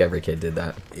 Yeah, I think every kid did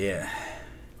that. Yeah,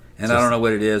 and I don't know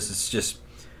what it is. It's just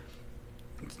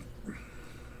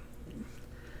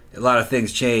a lot of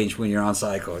things change when you're on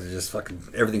cycle. It's just fucking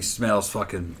everything smells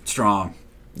fucking strong.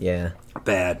 Yeah.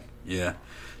 Bad. Yeah.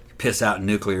 Piss out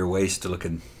nuclear waste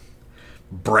looking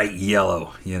bright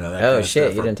yellow, that kind of shit,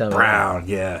 stuff. you didn't tell me brown,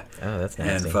 yeah. Oh, that's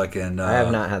nasty. And fucking I have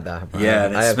not had that. Yeah,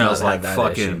 and it smells like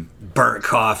fucking burnt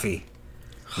coffee.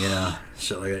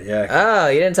 Shit like that. Yeah. Oh,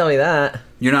 you didn't tell me that.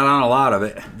 You're not on a lot of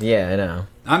it. Yeah, I know.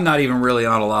 I'm not even really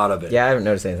on a lot of it. Yeah, I haven't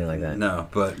noticed anything like that. No,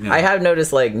 but I have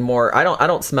noticed like more. I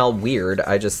don't smell weird.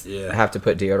 I just have to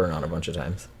put deodorant on a bunch of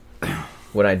times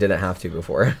when I didn't have to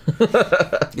before.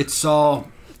 It's all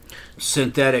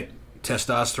synthetic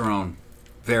testosterone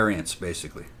variants,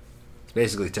 basically. It's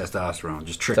basically testosterone,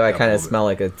 just tricked. So I kind of smell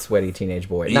like a sweaty teenage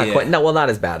boy. Not quite. No, well, not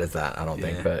as bad as that. I don't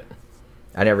think, but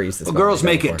I never used to. Smell girls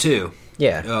like make it too.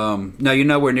 Yeah. No, you're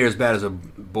nowhere near as bad as a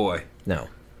boy. No.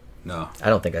 I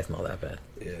don't think I smell that bad.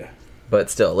 Yeah. But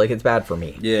still, like, it's bad for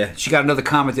me. Yeah. She got another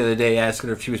comment the other day asking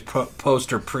her if she was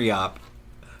post or pre-op.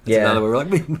 That's another way. We're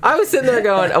like, I was sitting there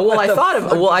going, I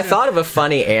thought of a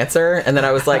funny answer, and then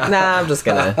I was like, nah, I'm just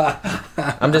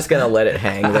gonna let it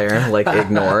hang there, like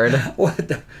ignored. What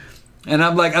the? And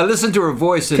I'm like, I listened to her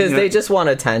voice because they just want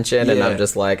attention, and I'm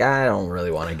just like, I don't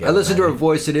really want to get. I listened to her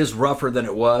voice; it is rougher than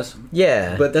it was.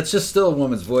 Yeah, but that's just still a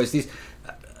woman's voice. These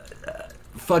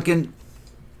fucking.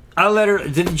 I let her.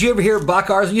 Did you ever hear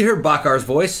Bakar's? You hear Bakar's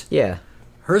voice? Yeah.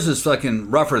 Hers is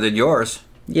fucking rougher than yours.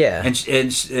 Yeah.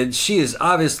 And she is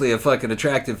obviously a fucking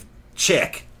attractive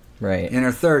chick. Right. In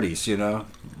her 30s,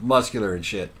 muscular and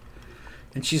shit.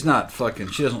 And she's not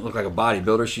fucking. She doesn't look like a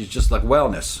bodybuilder. She's just like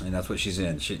wellness, and that's what she's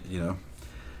in.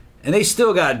 And they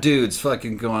still got dudes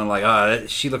fucking going like,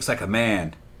 she looks like a man.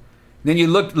 And then you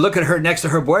look at her next to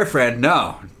her boyfriend.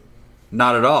 No,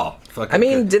 not at all. Fucking, I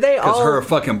mean, did they all? Because her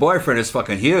fucking boyfriend is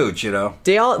fucking huge, Did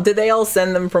they all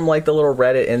send them from like the little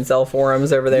Reddit incel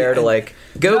forums over there to like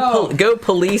go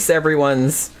police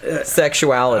everyone's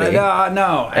sexuality?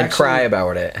 No, and cry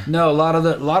about it. No, a lot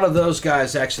of those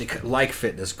guys actually like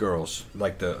fitness girls.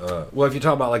 Like if you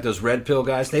talk about like those red pill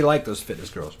guys, they like those fitness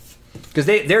girls because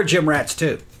they're gym rats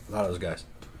too. A lot of those guys.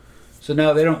 So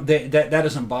no, they don't. That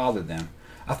doesn't bother them.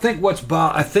 I think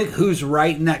who's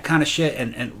writing that kind of shit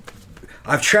and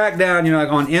I've tracked down, you know,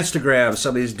 like on Instagram, some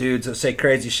of these dudes that say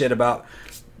crazy shit about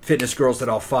fitness girls that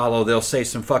I'll follow. They'll say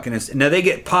some fucking... Now, they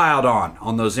get piled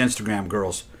on those Instagram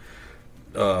girls'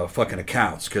 fucking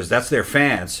accounts because that's their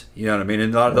fans. You know what I mean?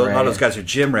 And a lot of those guys are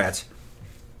gym rats.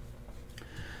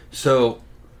 So,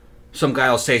 some guy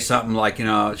will say something like, you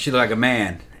know, she look like a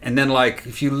man. And then, like,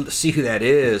 if you see who that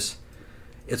is,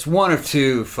 it's one of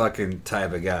two fucking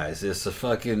type of guys. It's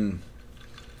a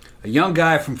young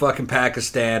guy from fucking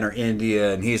Pakistan or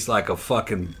India, and he's like a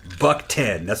fucking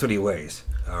 $110. That's what he weighs.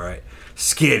 All right.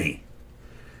 Skinny.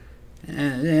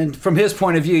 And from his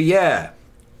point of view, yeah,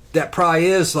 that probably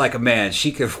is like a man.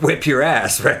 She could whip your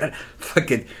ass, right?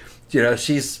 Fucking, you know,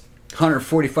 she's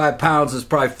 145 pounds is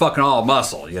probably fucking all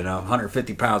muscle, you know,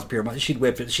 150 pounds pure muscle. She'd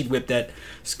whip that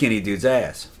skinny dude's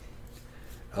ass.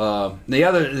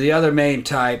 The other main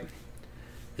type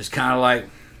is kind of like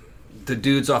the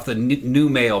dudes off the new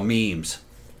male memes.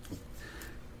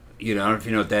 You know, I don't know if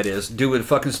you know what that is. Dude with a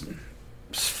fucking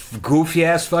goofy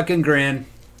ass fucking grin,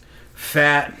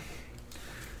 fat,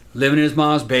 living in his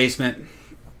mom's basement.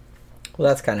 Well,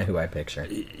 that's kind of who I picture.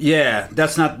 Yeah,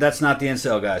 that's not the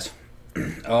incel guys.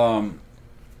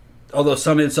 Although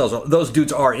some incels, those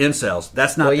dudes are incels.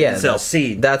 That's not the incel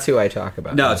scene. That's who I talk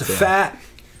about. No, it's a fat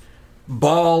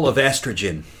ball of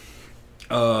estrogen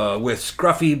with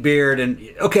scruffy beard and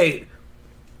okay.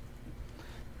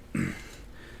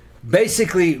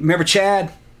 Basically, remember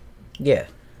Chad? Yeah.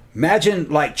 Imagine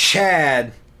like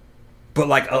Chad, but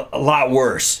like a lot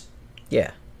worse.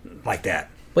 Yeah. Like that.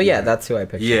 Well, yeah, that's who I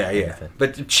picture. Yeah.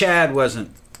 But Chad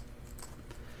wasn't.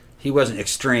 He wasn't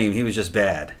extreme. He was just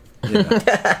bad. You know?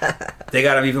 They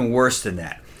got him even worse than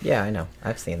that. Yeah, I know.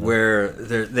 I've seen them. Where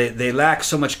they lack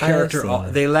so much character.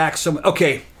 They lack so much.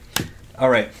 Okay. All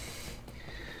right.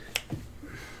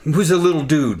 Who's a little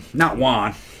dude? Not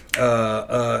Juan. I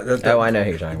know who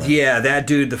you're talking about. Yeah, that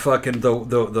dude. The fucking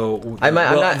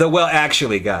the well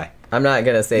actually guy. I'm not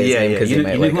gonna say his name because he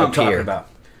might like who I'm appear. talking about.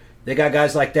 They got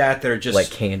guys like that that are just like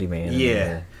Candyman.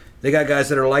 Yeah, they got guys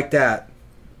that are like that.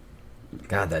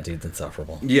 God, that dude's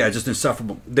insufferable. Yeah, just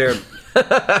insufferable. They're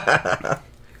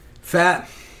fat,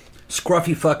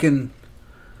 scruffy, fucking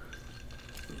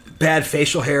bad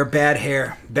facial hair,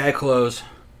 bad clothes.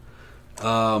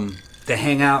 They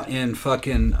hang out in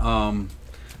fucking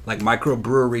like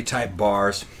microbrewery type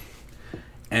bars,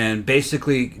 and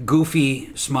basically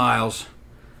goofy smiles,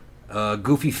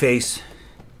 goofy face,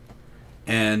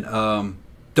 and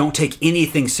don't take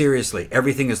anything seriously.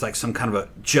 Everything is like some kind of a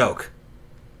joke.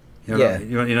 You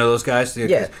know, you know those guys?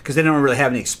 Yeah. Because they don't really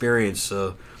have any experience.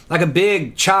 So, like a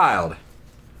big child.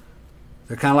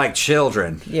 They're kind of like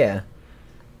children. Yeah.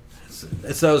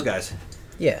 It's those guys.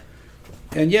 Yeah.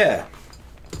 And yeah.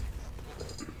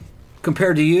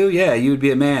 Compared to you, yeah, you would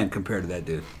be a man compared to that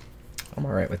dude. I'm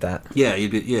all right with that. Yeah,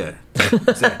 you'd be, yeah.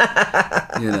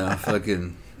 Exactly. You know,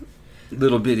 fucking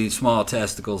little bitty small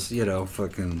testicles, you know,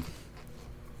 fucking...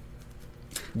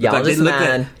 Y'all just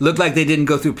mad. Look like they didn't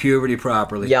go through puberty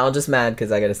properly. Y'all just mad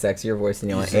because I got a sexier voice than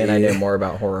y'all, and I know more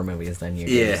about horror movies than you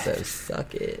do, Yeah. so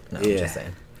suck it. No, I'm just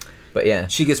saying. But yeah.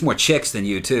 She gets more chicks than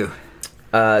you, too.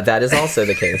 That is also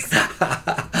the case.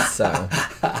 So.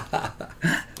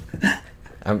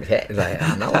 I'm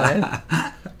not lying.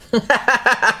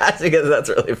 Because that's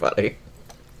really funny.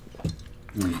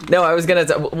 No, I was gonna.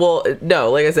 Well,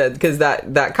 no, like I said, because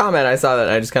that comment, I saw that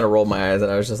and I just kind of rolled my eyes and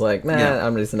I was just like, nah, yeah.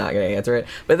 I'm just not gonna answer it.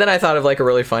 But then I thought of like a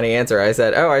really funny answer. I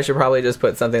said, oh, I should probably just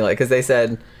put something like, because they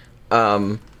said,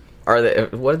 are they?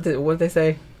 What did they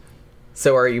say?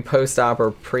 So are you post-op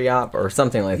or pre-op or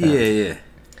something like that? Yeah.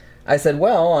 I said,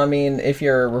 well, I mean, if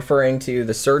you're referring to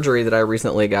the surgery that I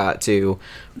recently got to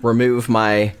remove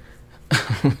my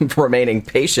remaining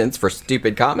patience for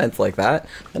stupid comments like that,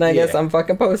 then I guess I'm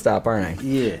fucking post-op, aren't I?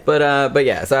 Yeah. But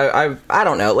yeah, so I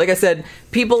don't know. Like I said,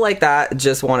 people like that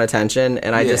just want attention,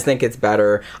 and I just think it's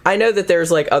better. I know that there's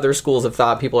like other schools of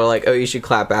thought. People are like, oh, you should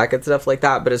clap back and stuff like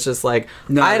that, but it's just like,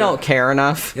 I don't care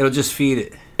enough. It'll just feed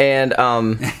it. And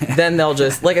then they'll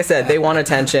just, like I said, they want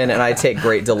attention, and I take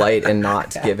great delight in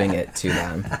not giving it to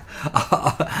them.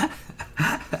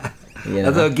 You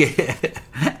know?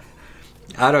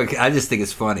 I just think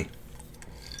it's funny.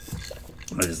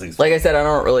 Like I said, I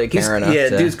don't really care enough. Yeah,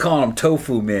 dudes calling them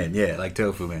tofu men. Yeah, like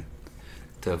tofu men.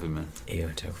 Tofu men. Ew,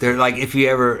 tofu. They're like, if you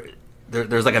ever...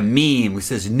 There's like a meme that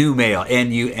says new male,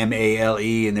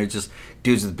 Numale, and they're just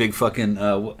dudes with big fucking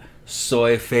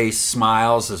soy face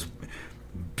smiles, this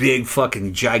big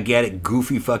fucking gigantic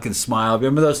goofy fucking smile.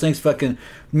 Remember those things? Fucking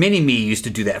Mini-Me used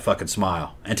to do that fucking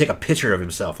smile and take a picture of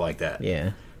himself like that.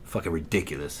 Yeah. Fucking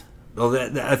ridiculous. Well,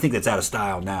 I think that's out of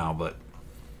style now, but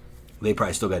they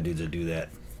probably still got dudes that do that.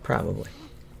 Probably.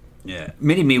 Yeah,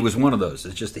 Mini Me was one of those.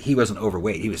 It's just that he wasn't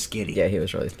overweight. He was skinny. Yeah, he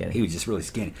was really skinny. He was just really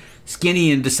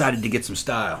skinny, and decided to get some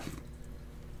style.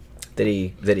 That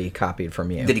he copied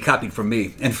from you. That he copied from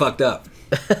me and fucked up.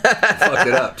 Fucked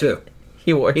it up too.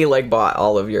 He like bought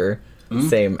all of your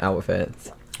same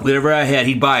outfits. Whatever I had,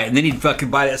 he'd buy it, and then he'd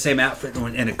fucking buy that same outfit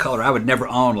in a color I would never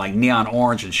own, like neon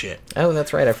orange and shit. Oh,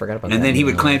 that's right. I forgot about that. And then he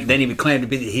would claim. Then he would claim to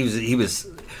be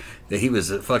that he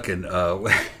was a fucking.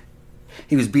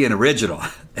 He was being original.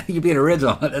 You're being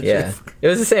original. That's yeah, it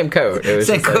was the same coat. It was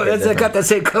same coat. I got that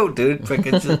same coat, dude.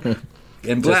 Fucking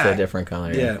in black. Just a different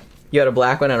color. Yeah. You had a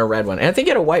black one and a red one, and I think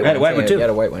you had a white one. I had a white one too. You had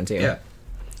a white one too. Yeah.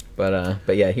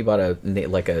 But yeah, he bought a I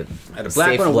had a black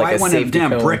safe, one, a white one, and a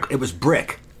damn cone. brick. It was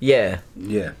brick. Yeah.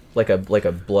 Yeah. Like a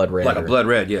blood red. Like a blood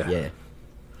red. Yeah. Yeah.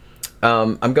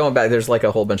 I'm going back. There's like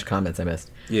a whole bunch of comments I missed.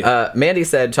 Yeah. Mandy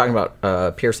said, talking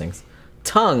about piercings,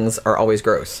 tongues are always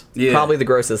gross. Yeah. Probably the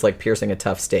grossest, like piercing a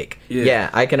tough steak. Yeah,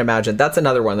 I can imagine. That's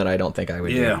another one that I don't think I would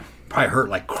do. Yeah. Probably hurt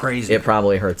like crazy. It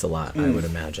probably hurts a lot, I would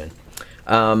imagine.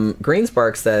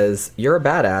 Greenspark says, you're a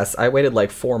badass. I waited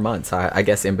like 4 months, I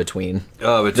guess, in between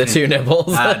the two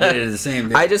nipples. I did the same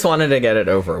thing. I just wanted to get it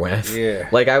over with. Yeah.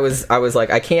 Like I was like,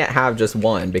 I can't have just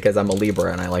one because I'm a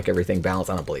Libra and I like everything balanced.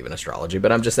 I don't believe in astrology,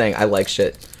 but I'm just saying I like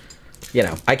shit. You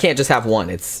know, I can't just have one.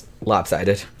 It's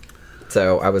lopsided.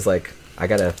 So I was like, I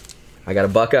gotta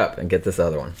buck up and get this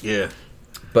other one. Yeah.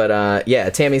 But yeah,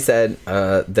 Tammy said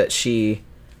that she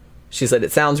said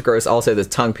it sounds gross. Also, this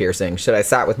tongue piercing. Should I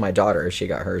sat with my daughter as she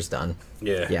got hers done?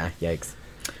 Yeah. Yeah. Yikes.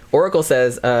 Oracle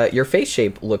says your face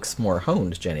shape looks more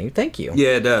honed, Jenny. Thank you.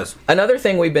 Yeah, it does. Another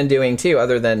thing we've been doing too,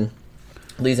 other than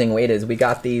losing weight, is we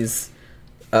got these.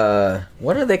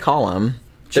 What do they call them?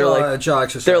 They're like jaw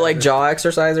exercise. They're like jaw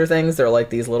exerciser things. They're like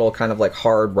these little kind of like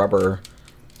hard rubber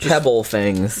pebble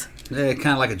things. Yeah, kind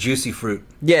of like a juicy fruit.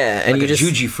 Yeah, and like you a just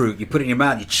juji fruit. You put it in your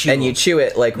mouth, you chew. And you chew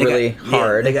it like really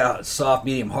hard. Yeah, they got soft,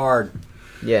 medium, hard.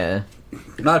 Yeah.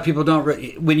 A lot of people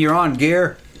don't. When you're on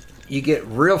gear, you get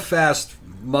real fast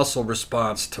muscle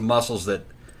response to muscles that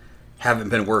haven't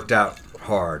been worked out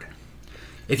hard.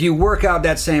 If you work out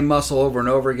that same muscle over and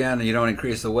over again and you don't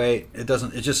increase the weight,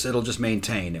 it'll just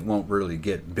maintain. It won't really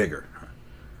get bigger.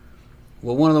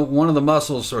 Well, one of the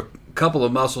muscles, or a couple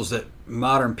of muscles that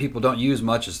modern people don't use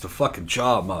much, is the fucking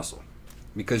jaw muscle,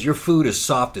 because your food is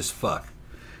soft as fuck.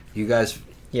 You guys,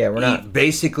 yeah, we eat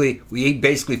basically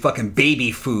fucking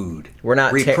baby food. We're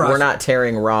not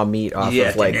tearing raw meat off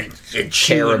of like and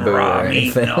chewing caribou raw or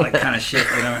meat and all that kind of shit,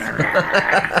 you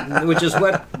know, which is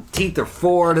what teeth are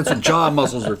for. That's what jaw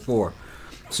muscles are for.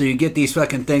 So you get these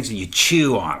fucking things and you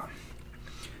chew on them.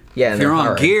 Yeah, if you're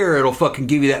on gear, it'll fucking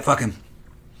give you that fucking.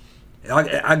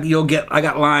 I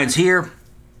got lines here.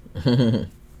 I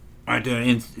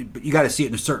do, but you got to see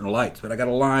it in certain lights. But I got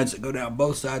lines that go down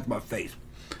both sides of my face.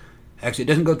 Actually, it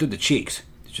doesn't go through the cheeks.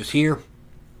 It's just here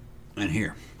and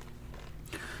here,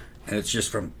 and it's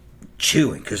just from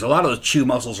chewing, because a lot of those chew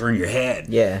muscles are in your head.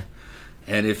 Yeah,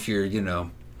 and if you're,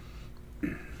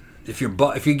 if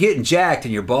you're getting jacked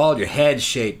and you're bald, your head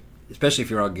shape, especially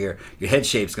if you're on gear, your head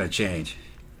shape's going to change.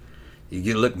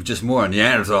 You look just more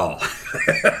Neanderthal.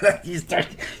 you start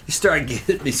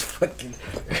getting these fucking,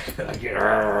 you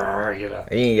know. You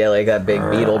can get like that big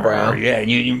beetle brow. Yeah,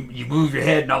 and you move your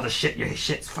head and all the shit. Your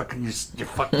shit's fucking your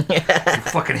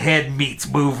fucking head meat's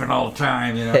moving all the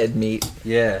time. You know. Head meat.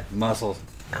 Yeah, muscles.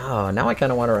 Oh, now I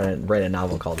kind of want to write a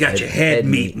novel called. Got your head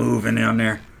meat moving down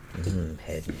there.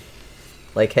 Head.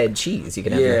 Like head cheese. You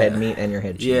can have your head meat and your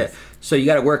head cheese. Yeah. So you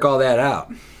got to work all that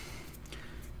out.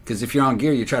 Because if you're on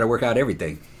gear, you try to work out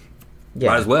everything. Yeah.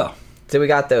 Might as well. So we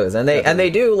got those, and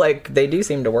they do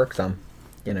seem to work some,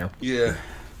 you know. Yeah.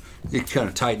 You kind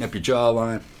of tighten up your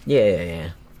jawline.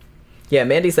 Yeah. Yeah,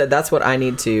 Mandy said that's what I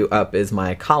need to up is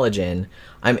my collagen.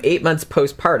 I'm 8 months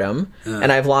postpartum,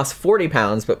 and I've lost 40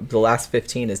 pounds, but the last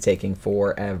 15 is taking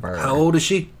forever. How old is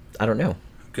she? I don't know.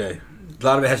 Okay. A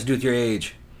lot of it has to do with your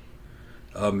age.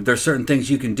 There's certain things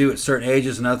you can do at certain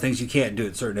ages and other things you can't do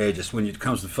at certain ages when it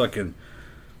comes to fucking...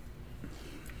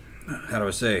 How do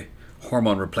I say?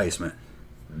 Hormone replacement.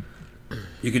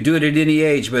 You can do it at any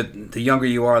age, but the younger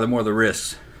you are, the more the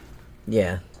risks.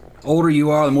 Yeah. Older you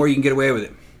are, the more you can get away with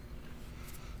it.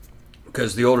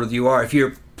 Because the older you are, if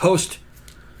you're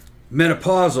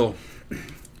post-menopausal,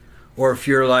 or if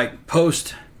you're like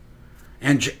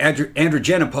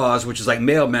post-androgenopause, which is like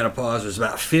male menopause, is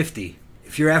about 50.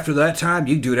 If you're after that time,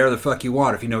 you can do whatever the fuck you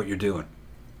want if you know what you're doing.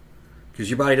 Because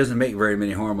your body doesn't make very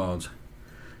many hormones.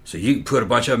 So you can put a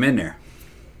bunch of them in there.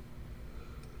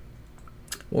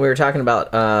 We were talking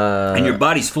about... and your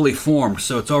body's fully formed,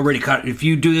 so it's already... If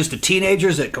you do this to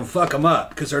teenagers, it can fuck them up,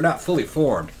 because they're not fully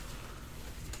formed.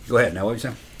 Go ahead now, what are you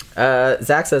saying?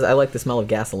 Zach says, I like the smell of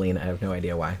gasoline. I have no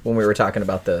idea why. When we were talking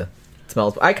about the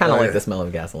smells, I kind of like the smell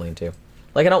of gasoline too.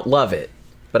 Like, I don't love it,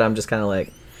 but I'm just kind of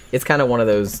like, it's kind of one of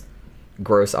those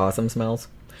gross, awesome smells.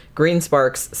 Green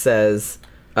Sparks says,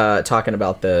 talking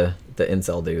about the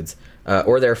incel dudes,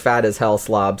 or they're fat as hell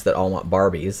slobs that all want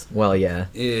Barbies. Well, yeah.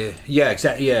 Yeah,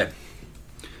 exactly, yeah.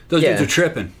 Those dudes are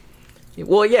tripping.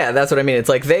 Well, yeah, that's what I mean. It's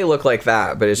like, they look like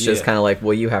that, but it's just kind of like,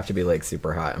 well, you have to be, like,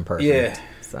 super hot and perfect. Yeah.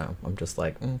 So, I'm just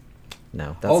like,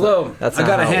 no. Although, I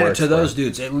gotta hand it to those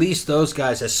dudes. At least those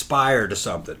guys aspire to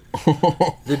something.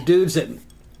 The dudes that...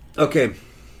 Okay.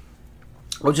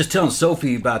 I was just telling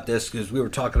Sophie about this, because we were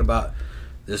talking about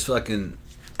this fucking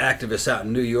activist out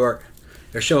in New York.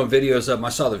 They're showing videos of him. I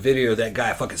saw the video of that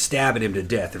guy fucking stabbing him to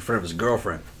death in front of his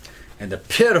girlfriend. And the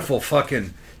pitiful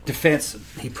fucking defense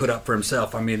he put up for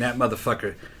himself. I mean, that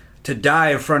motherfucker... To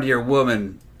die in front of your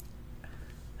woman...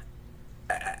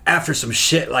 After some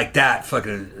shit like that,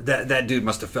 fucking that dude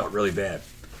must have felt really bad.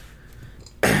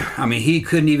 I mean, he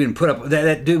couldn't even put up.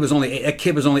 That kid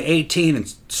was only 18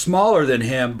 and smaller than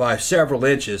him by several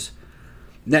inches.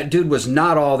 And that dude was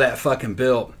not all that fucking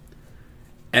built.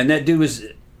 And that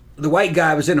dude the white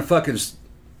guy was in a fucking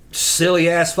silly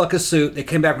ass fucking suit. They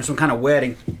came back from some kind of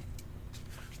wedding. And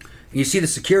you see the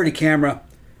security camera.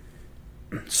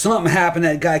 Something happened.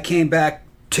 That guy came back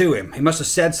to him. He must have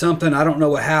said something. I don't know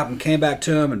what happened. Came back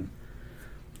to him and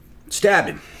stabbed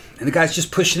him. And the guy's just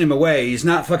pushing him away. He's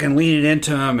not fucking leaning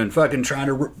into him and fucking trying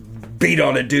to beat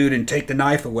on a dude and take the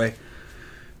knife away.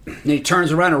 And he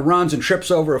turns around and runs and trips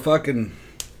over a fucking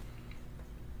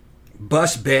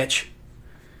bus bitch.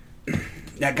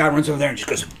 That guy runs over there and just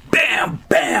goes bam,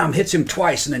 bam, hits him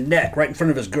twice in the neck right in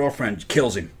front of his girlfriend,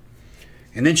 kills him.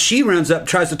 And then she runs up,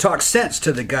 tries to talk sense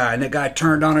to the guy, and that guy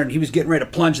turned on her, and he was getting ready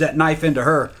to plunge that knife into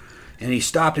her, and he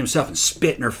stopped himself and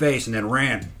spit in her face and then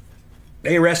ran.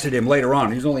 They arrested him later on.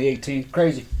 He was only 18.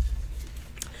 Crazy.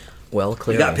 Well,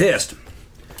 clearly. He got pissed.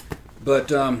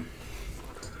 But,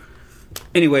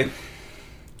 anyway,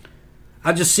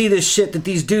 I just see this shit that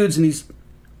these dudes and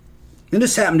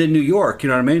this happened in New York, you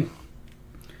know what I mean?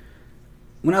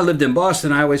 When I lived in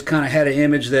Boston, I always kind of had an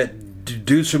image that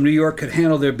dudes from New York could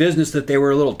handle their business, that they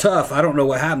were a little tough. I don't know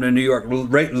what happened in New York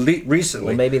recently.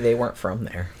 Well, maybe they weren't from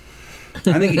there.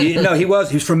 I think, he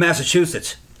was from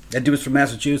Massachusetts. That dude was from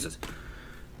Massachusetts.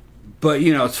 But,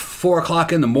 it's 4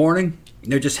 o'clock in the morning.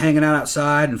 They're just hanging out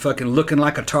outside and fucking looking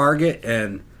like a target.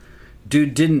 And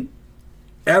dude didn't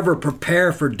ever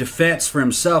prepare for defense for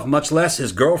himself, much less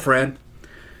his girlfriend.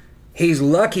 He's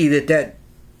lucky that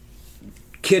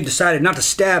kid decided not to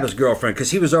stab his girlfriend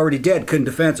because he was already dead, couldn't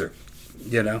defend her,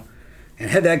 And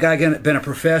had that guy been a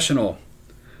professional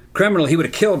criminal, he would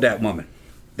have killed that woman.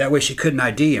 That way she couldn't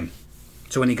ID him.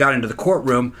 So when he got into the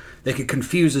courtroom, they could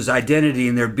confuse his identity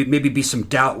and there'd maybe be some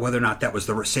doubt whether or not that was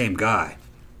the same guy,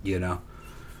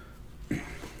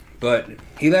 But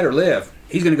he let her live.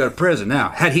 He's going to go to prison now.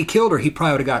 Had he killed her, he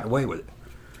probably would have gotten away with it.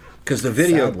 Because the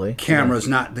video camera's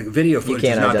not, the video footage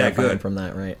is not that good. From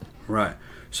that, right? Right.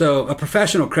 So a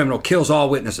professional criminal kills all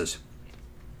witnesses.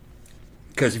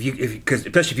 Because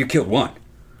especially if you killed one,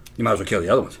 you might as well kill the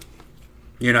other ones.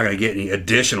 You're not going to get any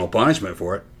additional punishment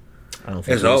for it. I don't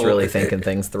think he was really thinking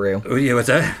things through. Yeah, what's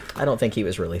that? I don't think he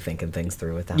was really thinking things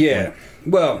through at that point.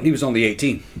 Well, he was only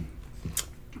 18.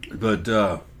 But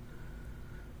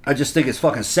I just think it's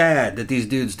fucking sad that these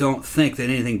dudes don't think that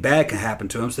anything bad can happen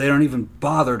to them, so they don't even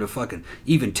bother to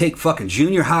even take fucking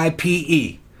junior high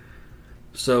PE.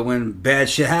 So when bad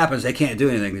shit happens, they can't do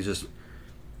anything.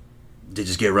 They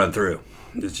just get run through.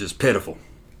 It's just pitiful.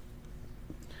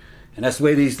 And that's the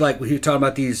way these, like, we were talking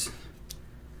about these,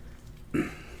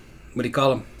 what do you call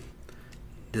them?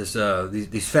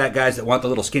 These fat guys that want the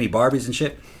little skinny Barbies and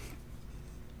shit.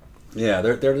 Yeah,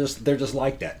 they're just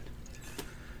like that.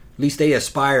 At least they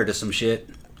aspire to some shit.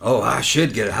 Oh, I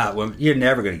should get a hot one. You're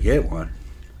never gonna get one.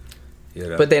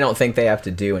 But they don't think they have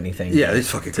to do anything. Yeah, it's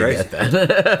fucking crazy.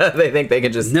 They think they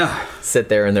can just sit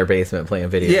there in their basement playing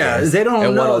video games. Yeah, they don't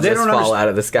and know. One will just fall out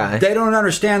of the sky. They don't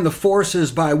understand the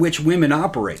forces by which women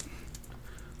operate.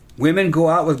 Women go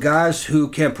out with guys who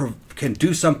can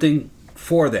do something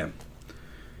for them.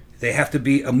 They have to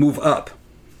be a move up.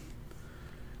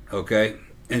 Okay?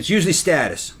 And it's usually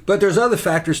status. But there's other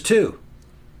factors too.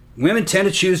 Women tend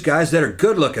to choose guys that are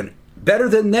good looking, better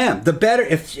than them. The better,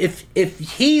 if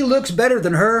he looks better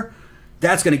than her,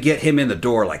 that's going to get him in the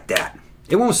door like that.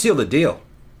 It won't seal the deal,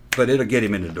 but it'll get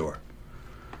him in the door.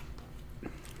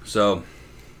 So,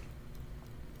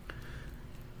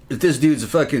 if this dude's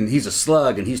he's a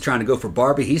slug and he's trying to go for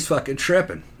Barbie, he's fucking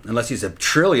tripping. Unless he's a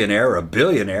trillionaire or a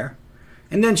billionaire.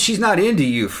 And then she's not into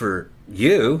you for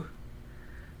you.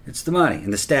 It's the money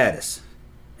and the status.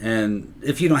 And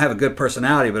if you don't have a good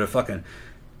personality, but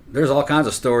there's all kinds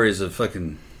of stories of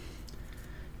fucking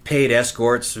paid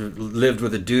escorts who lived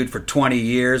with a dude for 20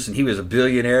 years, and he was a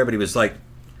billionaire, but he was like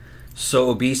so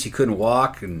obese he couldn't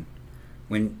walk. And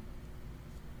when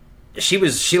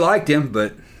she liked him,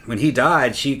 but when he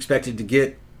died, she expected to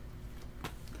get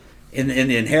in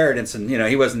the inheritance, and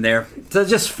he wasn't there. So it's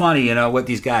just funny, what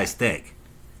these guys think.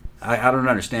 I don't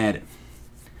understand it.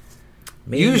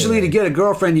 Maybe. Usually, to get a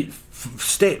girlfriend,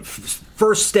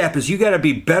 first step is you got to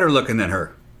be better looking than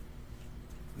her.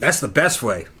 That's the best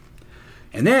way.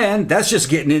 And then that's just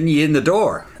getting you in the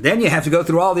door. Then you have to go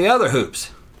through all the other hoops.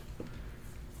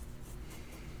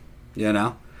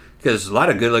 Because a lot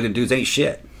of good looking dudes ain't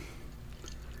shit.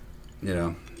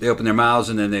 They open their mouths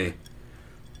and then they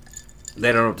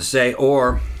don't know what to say,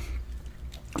 or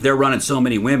they're running so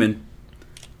many women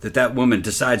that woman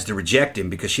decides to reject him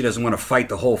because she doesn't want to fight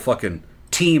the whole fucking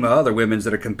team of other women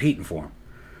that are competing for him.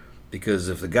 Because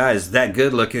if the guy is that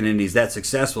good looking and he's that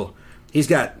successful, he's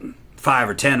got 5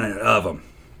 or 10 of them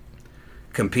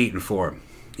competing for him.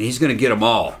 And he's going to get them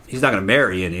all. He's not going to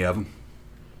marry any of them.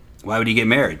 Why would he get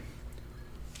married?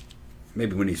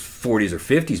 Maybe when he's 40s or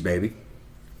 50s, maybe.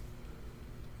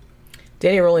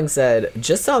 Danny Rowling said,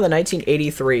 just saw the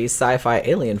 1983 sci-fi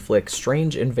alien flick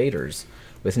Strange Invaders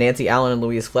with Nancy Allen and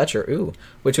Louise Fletcher,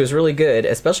 which was really good,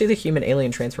 especially the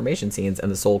human-alien transformation scenes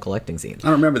and the soul collecting scenes. I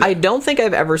don't remember that. I don't think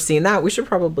I've ever seen that. We should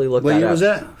probably look that up. What year was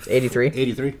that? 83.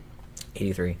 83?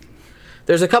 83.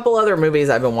 There's a couple other movies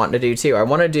I've been wanting to do, too. I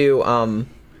want to do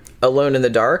Alone in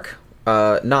the Dark.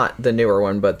 Not the newer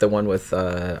one, but the one with,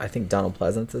 I think Donald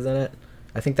Pleasance is in it.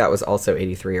 I think that was also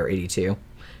 83 or 82.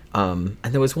 And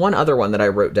there was one other one that I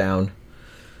wrote down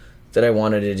that I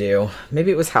wanted to do.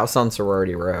 Maybe it was House on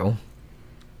Sorority Row.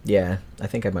 Yeah, I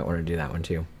think I might want to do that one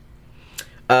too.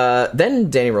 Then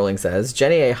Danny Rowling says,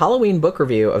 Jenny, a Halloween book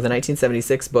review of the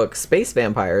 1976 book Space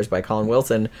Vampires by Colin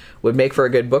Wilson would make for a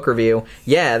good book review.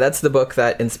 Yeah, that's the book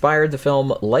that inspired the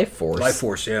film Life Force. Life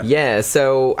Force, yeah. Yeah,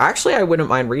 so actually I wouldn't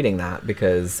mind reading that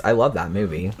because I love that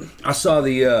movie. I saw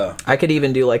the... I could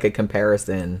even do like a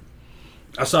comparison.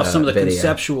 I saw some of the video.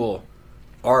 conceptual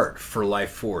art for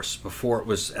Life Force before it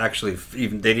was actually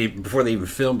before they even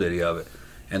filmed any of it,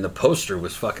 and the poster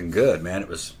was fucking good, man.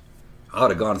 I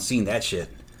would have gone and seen that shit.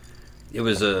 It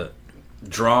was a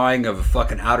drawing of a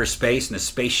fucking outer space and a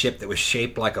spaceship that was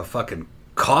shaped like a fucking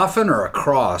coffin or a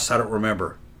cross. I don't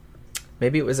remember.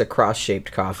 Maybe it was a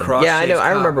cross-shaped coffin. Cross-shaped I know.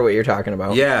 I remember what you're talking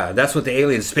about. Yeah, that's what the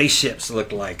alien spaceships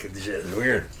looked like. It's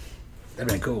weird.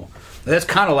 That'd been cool. That's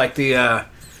kind of like the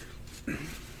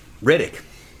Riddick.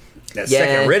 That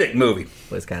second Riddick movie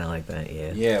was kind of like that.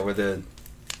 Yeah. Yeah, with the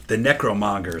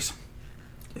necromongers.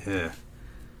 Yeah.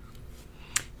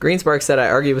 Greenspark said, I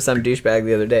argued with some douchebag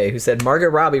the other day who said Margot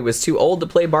Robbie was too old to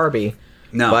play Barbie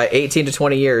by 18 to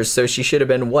 20 years, so she should have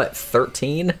been,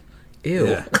 13? Ew.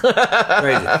 Yeah.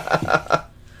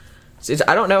 Crazy.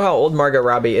 I don't know how old Margot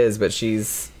Robbie is, but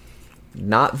she's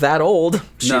not that old.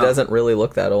 She doesn't really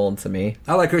look that old to me.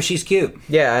 I like her. She's cute.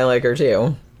 Yeah, I like her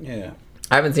too. Yeah.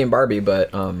 I haven't seen Barbie, but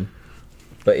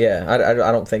yeah,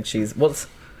 I don't think she's... Well,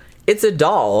 it's a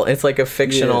doll. It's like a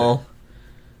fictional... Yeah.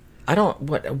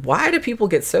 Why do people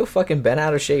get so fucking bent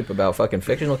out of shape about fucking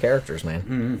fictional characters, man?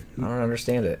 Mm-hmm. I don't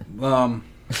understand it.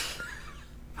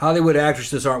 Hollywood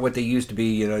actresses aren't what they used to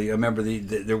be. You remember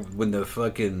when the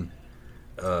fucking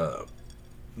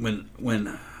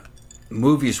when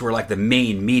movies were like the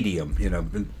main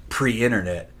medium,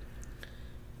 pre-internet.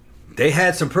 They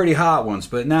had some pretty hot ones,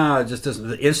 but now it just doesn't.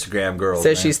 The Instagram girl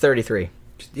says she's 33.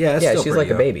 Yeah, she's like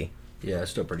young. A baby. Yeah,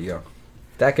 still pretty young.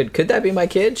 Could that be my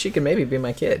kid? She could maybe be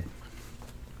my kid.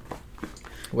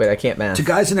 Wait, I can't math. To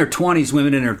guys in their 20s,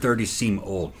 women in their 30s seem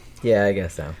old. Yeah, I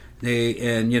guess so.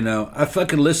 I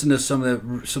fucking listen to some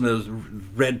of those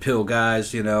red pill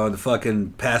guys, the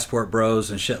fucking passport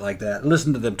bros and shit like that.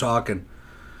 Listen to them talking,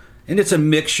 and it's a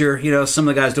mixture. Some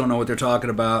of the guys don't know what they're talking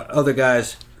about. Other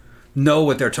guys know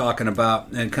what they're talking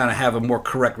about and kind of have a more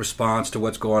correct response to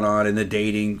what's going on in the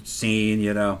dating scene.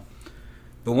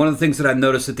 But one of the things that I've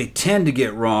noticed that they tend to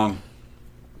get wrong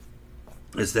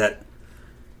is that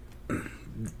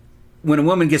when a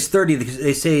woman gets 30,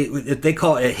 they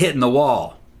call it hitting the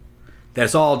wall.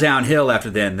 That's all downhill after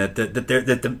then.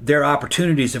 That their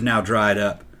opportunities have now dried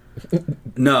up.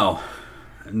 No,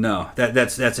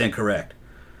 that's incorrect.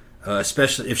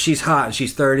 Especially if she's hot and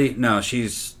she's 30. No,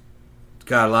 she's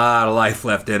got a lot of life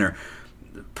left in her.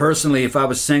 Personally, if I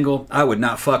was single, I would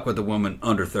not fuck with a woman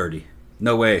under 30.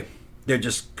 No way. They're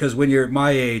just, because when you're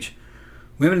my age,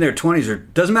 women in their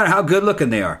 20s doesn't matter how good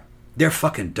looking they are, they're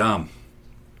fucking dumb.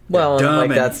 Well, dumb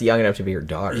that's young enough to be your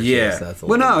daughter. Yeah. So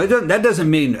That doesn't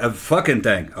mean a fucking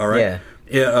thing, all right? Yeah.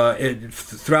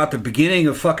 throughout the beginning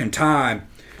of fucking time,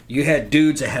 you had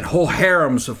dudes that had whole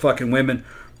harems of fucking women,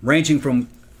 ranging from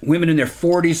women in their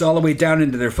 40s all the way down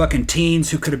into their fucking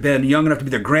teens who could have been young enough to be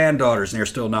their granddaughters, and they're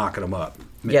still knocking them up.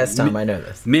 Yes, Tom, I know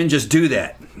this. Men just do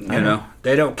that. You know,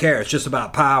 they don't care. It's just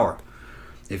about power.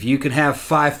 If you can have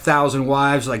 5,000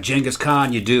 wives like Genghis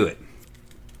Khan, you do it.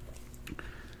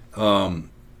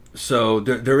 So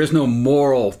there is no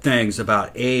moral things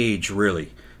about age,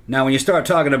 really. Now, when you start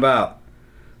talking about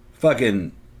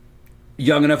fucking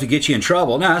young enough to get you in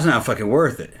trouble, no, that's not fucking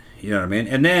worth it. You know what I mean?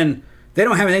 And then they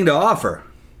don't have anything to offer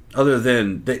other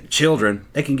than the children.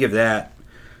 They can give that.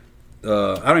 I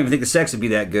don't even think the sex would be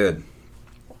that good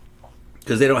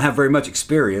because they don't have very much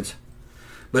experience.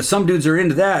 But some dudes are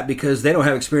into that because they don't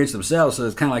have experience themselves, so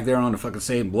it's kind of like they're on the fucking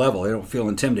same level. They don't feel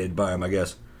intimidated by them, I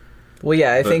guess. Well,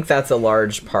 yeah, I think that's a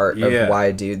large part of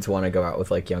why dudes want to go out with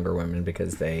like younger women,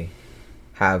 because they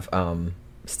have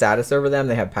status over them,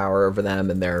 they have power over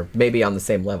them, and they're maybe on the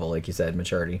same level, like you said,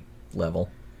 maturity level,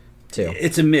 too.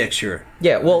 It's a mixture.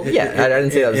 Yeah, well, I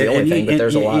didn't say that was the only thing, but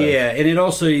there's a lot of... Yeah, and it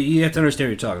also, you have to understand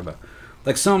what you're talking about.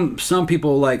 Like some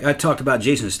people, like I talked about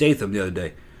Jason Statham the other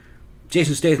day.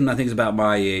 Jason Statham, I think, is about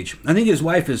my age. I think his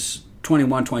wife is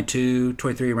 21, 22,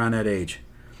 23, around that age.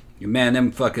 Man,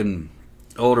 them fucking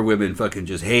older women fucking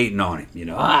just hating on him, you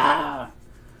know.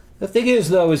 The thing is,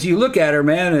 though, is you look at her,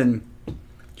 man, and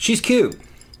she's cute.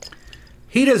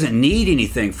 He doesn't need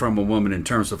anything from a woman in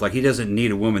terms of, like, he doesn't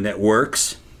need a woman that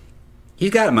works.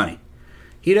 He's got money.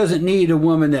 He doesn't need a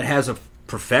woman that has a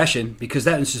profession, because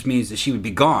that just means that she would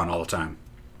be gone all the time.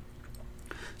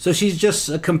 So she's just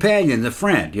a companion, a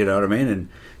friend, you know what I mean? And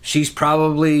she's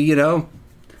probably, you know,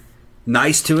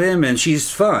 nice to him, and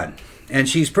she's fun, and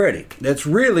she's pretty. That's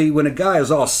really, when a guy is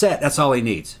all set, that's all he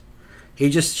needs. She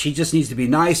just needs to be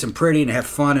nice and pretty and have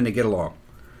fun and to get along.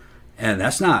 And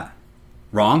that's not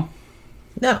wrong.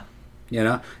 No. You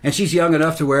know? And she's young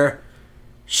enough to where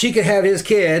she could have his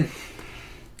kid,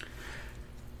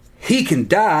 he can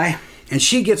die, and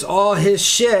she gets all his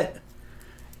shit,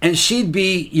 and she'd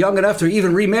be young enough to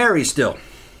even remarry still.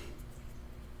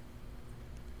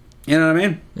 You know what I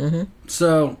mean? Mm-hmm.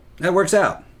 So that works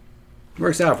out. It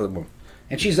works out for the woman.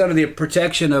 And she's under the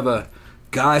protection of a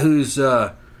guy who's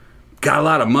got a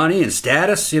lot of money and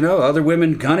status, you know, other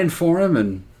women gunning for him,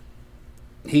 and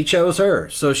he chose her.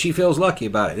 So she feels lucky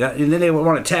about it. And then they would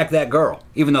want to attack that girl,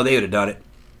 even though they would have done it.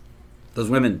 Those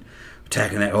women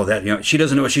attacking that, you know, she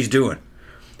doesn't know what she's doing.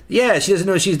 Yeah, she doesn't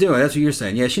know what she's doing. That's what you're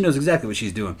saying. Yeah, she knows exactly what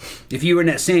she's doing. If you were in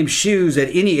that same shoes at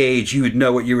any age, you would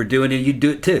know what you were doing, and you'd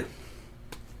do it too.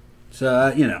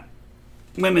 So, you know,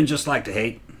 women just like to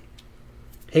hate.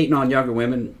 Hating on younger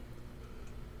women.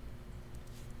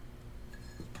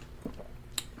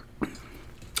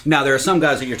 Now, there are some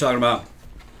guys that you're talking about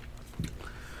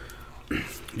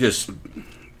just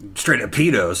straight up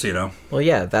pedos, you know. Well,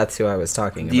 yeah, that's who I was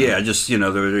talking about. Yeah, just, you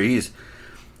know, he's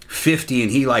 50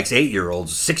 and he likes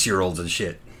 8-year-olds, 6-year-olds and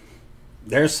shit.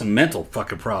 There's some mental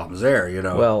fucking problems there, you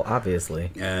know. Well,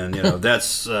 obviously. And, you know,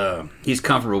 that's, he's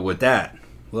comfortable with that.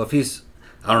 Well, if he's,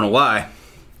 I don't know why,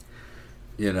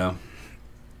 you know.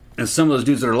 And some of those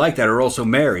dudes that are like that are also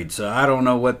married, so I don't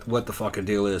know what the fucking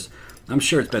deal is. I'm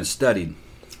sure it's been studied.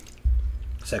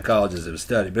 Psychologists have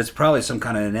studied, but it's probably some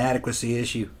kind of inadequacy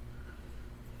issue.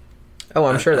 Oh,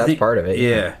 I'm sure that's part of it.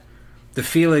 Yeah. The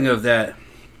feeling of that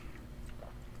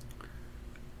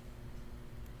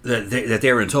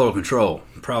they're in total control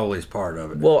probably is part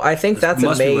of it. Well, I think that's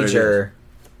a major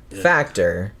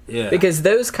factor. Yeah. Because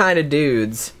those kind of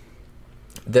dudes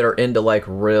that are into like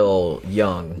real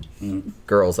young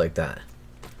girls like that,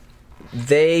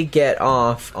 they get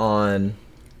off on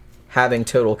having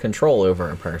total control over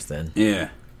a person. Yeah.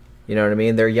 You know what I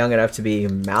mean? They're young enough to be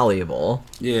malleable.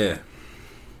 Yeah.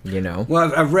 You know?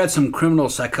 Well, I've read some criminal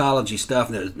psychology stuff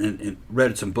and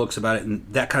read some books about it, and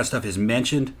that kind of stuff is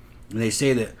mentioned. And they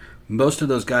say that most of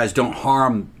those guys don't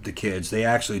harm the kids. They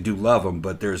actually do love them,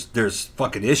 but there's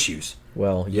fucking issues.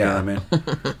 Well, yeah. You know what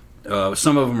I mean?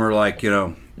 Some of them are like, you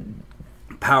know,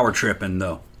 power tripping,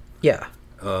 though. Yeah.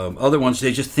 Other ones,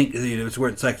 they just think, you know,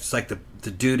 it's like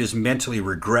the dude is mentally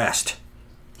regressed.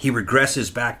 He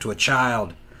regresses back to a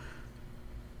child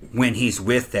when he's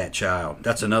with that child.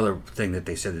 That's another thing that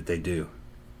they said that they do.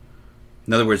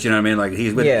 In other words, you know what I mean? Like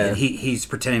he's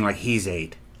pretending like he's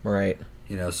 8. Right.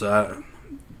 You know, so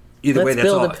either way, that's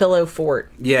all. Let's build a pillow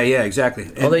fort. Yeah,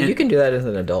 exactly. Although you can do that as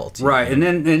an adult. Right,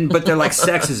 but they're like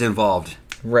sex is involved.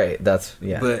 Right, that's,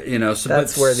 yeah. But, you know, so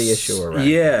that's where the issue arises.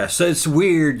 Yeah, so it's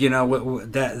weird, you know,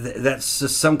 that's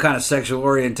just some kind of sexual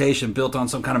orientation built on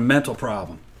some kind of mental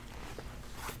problem.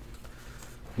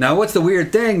 Now, what's the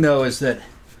weird thing, though, is that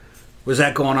was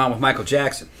that going on with Michael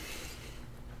Jackson?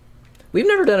 We've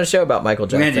never done a show about Michael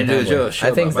Jackson. We had to do a show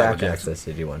I think about Michael Zach asked Jackson. us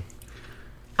to do one.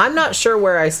 I'm not sure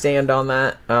where I stand on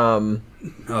that.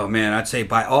 Oh man, I'd say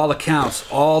by all accounts,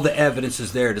 all the evidence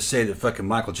is there to say that fucking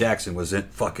Michael Jackson was in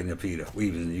fucking a pedo.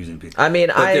 We was using pedo. I mean,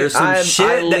 But I there's some shit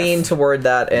that- lean toward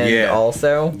that end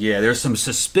also. Yeah, there's some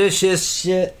suspicious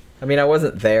shit. I mean, I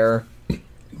wasn't there.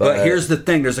 But here's the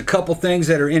thing: there's a couple things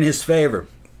that are in his favor.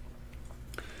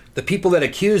 The people that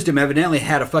accused him evidently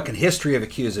had a fucking history of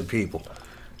accusing people,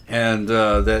 and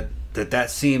that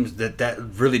seems that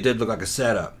really did look like a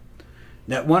setup.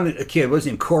 That one kid, was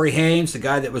his name Corey Haim, the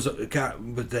guy that was with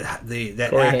that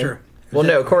Corey actor. Haim. Well,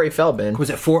 no, Corey Feldman. Was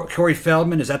it Corey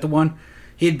Feldman? Is that the one?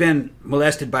 He'd been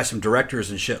molested by some directors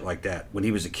and shit like that when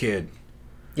he was a kid.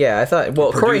 Yeah, I thought.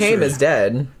 Well, Corey Haim is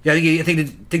dead. Yeah, I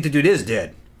think the dude is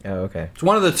dead. Oh, okay. It's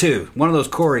one of the two. One of those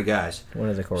Corey guys. One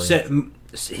of the Corey.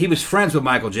 He was friends with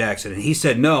Michael Jackson, and he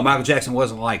said no, Michael Jackson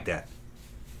wasn't like that.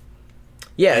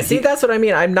 Yeah, see, that's what I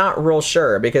mean. I'm not real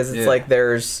sure because it's like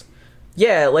there's,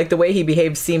 like the way he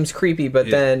behaved seems creepy, but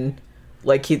then,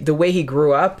 like the way he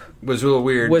grew up was a little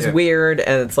weird. Weird,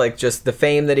 and it's like just the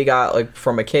fame that he got like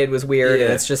from a kid was weird,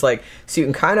 and it's just like so you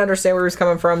can kind of understand where he was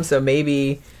coming from. So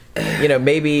maybe,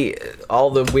 maybe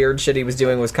all the weird shit he was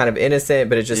doing was kind of innocent,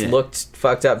 but it just looked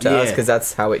fucked up to us because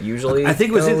that's how it usually. I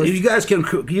think it was. You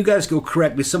guys go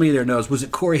correct me. Somebody there knows. Was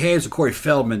it Corey Haim or Corey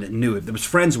Feldman that knew it? That was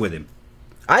friends with him.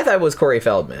 I thought it was Corey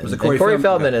Feldman. Was it Corey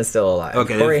Feldman is still alive.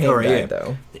 Okay, Corey Haim died,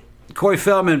 though. Corey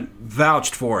Feldman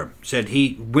vouched for him. Said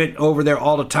he went over there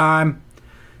all the time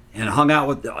and hung out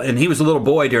with. And he was a little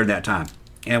boy during that time,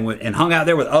 and hung out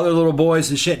there with other little boys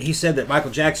and shit. He said that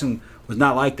Michael Jackson was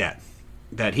not like that.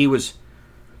 That he was.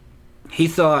 He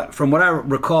thought, from what I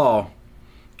recall,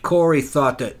 Corey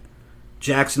thought that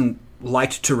Jackson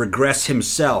liked to regress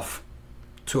himself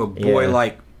to a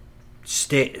boy-like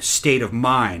state of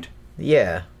mind.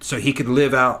 Yeah. So he could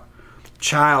live out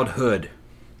childhood.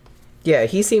 Yeah,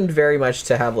 he seemed very much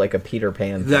to have like a Peter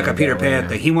Pan thing. Like a Peter Pan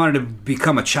thing. He wanted to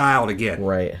become a child again.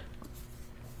 Right.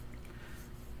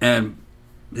 And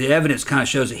the evidence kind of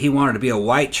shows that he wanted to be a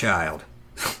white child.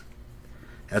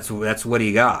 That's what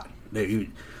he got.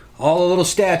 All the little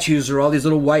statues are all these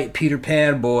little white Peter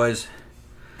Pan boys.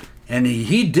 And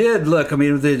he did look, I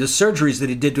mean, the surgeries that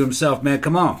he did to himself, man,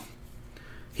 come on.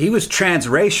 He was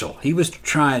transracial. He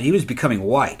was becoming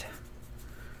white.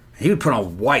 He would put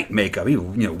on white makeup. He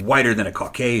was, whiter than a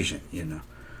Caucasian,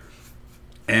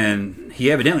 And he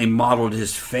evidently modeled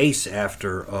his face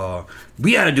after.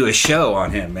 We got to do a show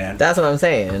on him, man. That's what I'm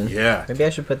saying. Yeah. Maybe I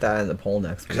should put that in the poll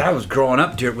next week. Because I was growing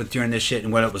up during this shit,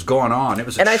 and when it was going on, it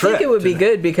was a and trip. I think it would be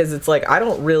good because it's like I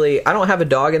don't have a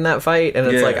dog in that fight, and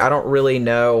it's like I don't really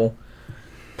know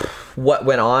what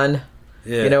went on.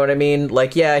 Yeah. You know what I mean?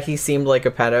 Like, yeah, he seemed like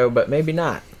a pedo, but maybe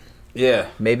not. Yeah.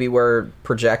 Maybe we're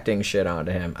projecting shit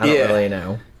onto him. I don't really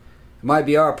know. Might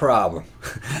be our problem.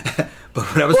 But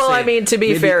what I was saying, I mean, to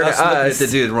be fair to us, the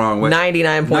dude the wrong way.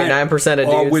 99.9%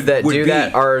 of dudes that do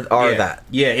that are that.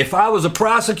 Yeah, if I was a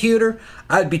prosecutor,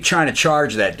 I'd be trying to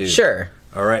charge that dude. Sure.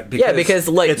 All right? Because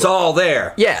like it's all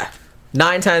there. Yeah.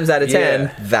 9 times out of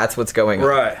 10, that's what's going on.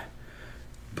 Right.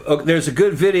 There's a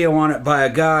good video on it by a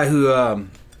guy who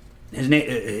his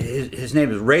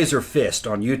name is Razor Fist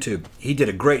on YouTube. He did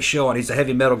a great show on. He's a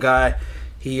heavy metal guy.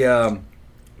 He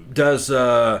does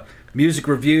music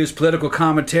reviews, political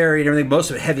commentary, and everything. Most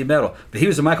of it heavy metal. But he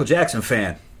was a Michael Jackson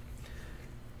fan,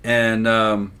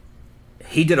 and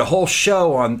he did a whole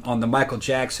show on the Michael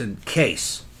Jackson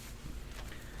case.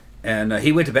 And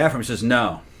he went to the bathroom and says,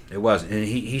 "No, it wasn't." And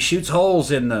he shoots holes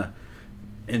in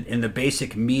the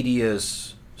basic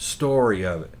media's story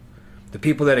of it. The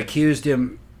people that accused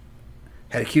him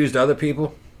had accused other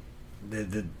people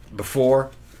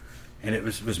before, and it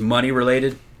was money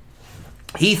related.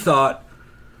 He thought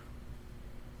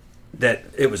that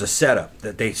it was a setup,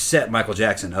 that they set Michael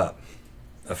Jackson up,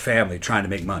 a family trying to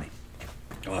make money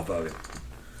off of it.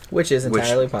 Which is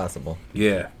entirely possible.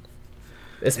 Yeah.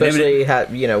 Especially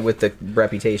with the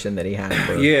reputation that he had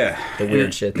for the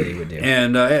weird shit that he would do.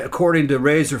 And according to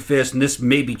Razor Fist, and this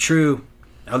may be true,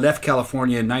 I left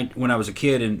California when I was a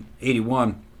kid in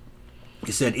 81.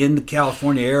 He said in the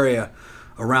California area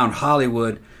around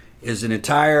Hollywood is an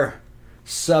entire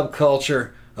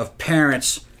subculture of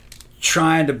parents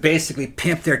trying to basically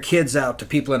pimp their kids out to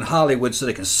people in Hollywood so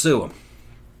they can sue them.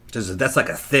 That's like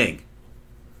a thing.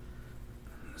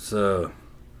 So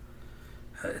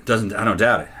I don't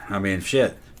doubt it. I mean,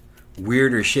 shit.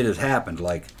 Weirder shit has happened,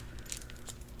 like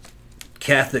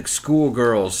Catholic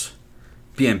schoolgirls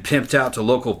being pimped out to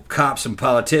local cops and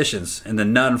politicians, and the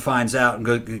nun finds out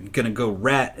and gonna go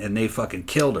rat, and they fucking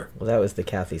killed her. Well, that was the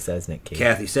Kathy Sesnick case.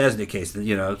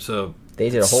 So they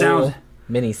did a whole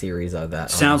mini-series of that.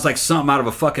 Sounds like something out of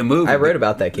a fucking movie. I wrote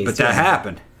about that case, but that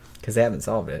happened. Because they haven't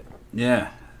solved it.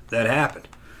 Yeah, that happened.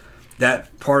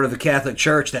 That part of the Catholic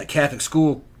Church, that Catholic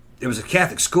school, it was a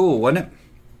Catholic school, wasn't it?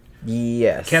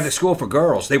 Yes. Catholic school for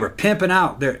girls. They were pimping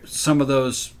out some of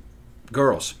those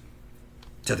girls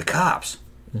to the cops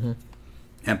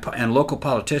and local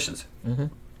politicians.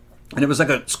 And it was like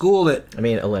a school that... I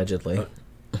mean, allegedly.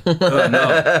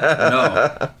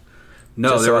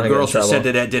 No, there were girls who said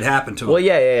that did happen to them. Well,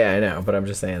 yeah, I know. But I'm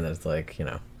just saying that it's like,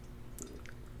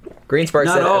 Greenspark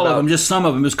said not all of them, just some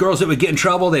of them. It was girls that would get in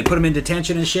trouble. They'd put them in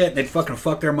detention and shit. And they'd fucking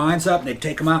fuck their minds up. And they'd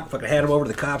take them out and fucking hand them over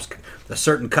to the cops, a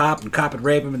certain cop, and the cop would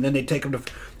rape them. And then they'd take them to...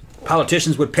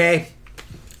 Politicians would pay.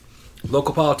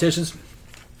 Local politicians.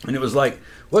 And it was like...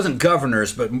 It wasn't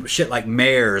governors, but shit like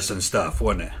mayors and stuff,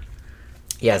 wasn't it?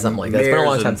 Yeah, something like that. It's been a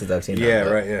long time since I've seen that. Yeah,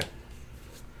 right, yeah.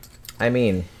 I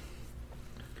mean...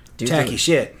 Tacky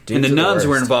shit. And the nuns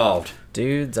were involved.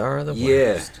 Dudes are the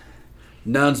worst. Yeah.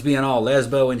 Nuns being all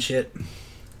lesbo and shit.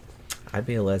 I'd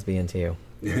be a lesbian too.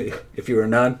 If you were a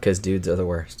nun? Because dudes are the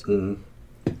worst. Well,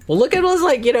 look at it was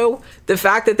like, the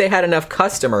fact that they had enough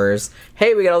customers.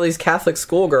 Hey, we got all these Catholic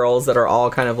schoolgirls that are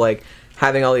all kind of like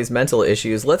having all these mental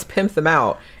issues. Let's pimp them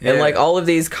out. Yeah. And like all of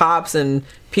these cops and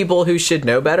people who should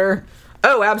know better.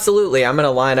 Oh, absolutely. I'm going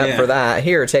to line up for that.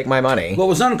 Here, take my money. Well, it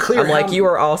was unclear. I'm like, you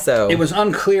are also... It was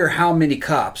unclear how many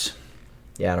cops.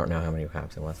 Yeah, I don't know how many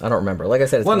cops it was. I don't remember. Like I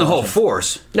said, it's wasn't the whole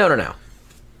force. No.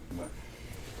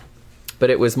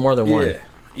 But it was more than one.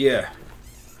 Yeah.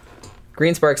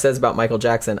 Greenspark says about Michael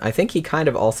Jackson, I think he kind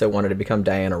of also wanted to become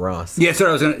Diana Ross. Yeah, that's what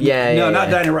I was going to... Yeah, No,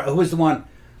 not Diana Ross. Who was the one?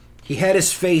 He had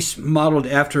his face modeled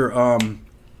after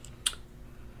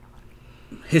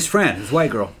his friend, his white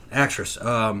girl, actress.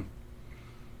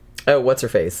 Oh, what's her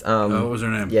face? What was her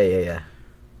name? Yeah.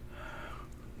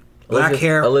 Black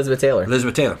hair. Elizabeth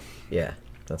Taylor. Yeah,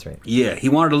 that's right. Yeah, he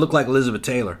wanted to look like Elizabeth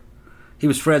Taylor. He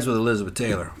was friends with Elizabeth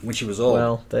Taylor when she was old.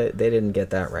 Well, they didn't get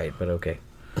that right, but okay.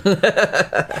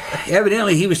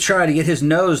 Evidently, he was trying to get his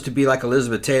nose to be like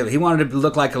Elizabeth Taylor. He wanted to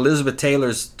look like Elizabeth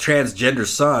Taylor's transgender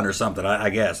son or something,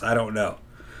 I guess. I don't know.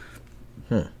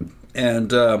 And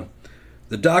the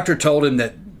doctor told him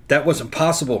that wasn't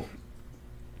possible.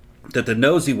 That the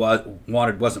nose he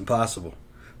wanted wasn't possible.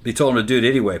 But he told him to do it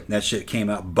anyway. And that shit came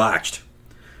out botched.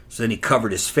 So then he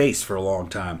covered his face for a long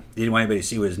time. He didn't want anybody to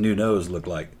see what his new nose looked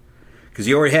like. Because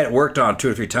he already had it worked on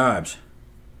 2 or 3 times.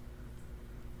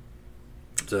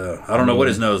 So I don't know what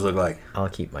his nose looked like. I'll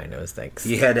keep my nose, thanks.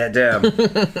 He had that down.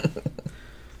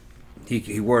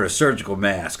 He wore a surgical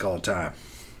mask all the time.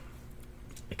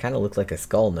 It kind of looked like a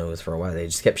skull nose for a while. They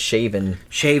just kept shaving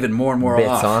more and more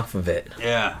bits off of it.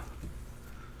 Yeah.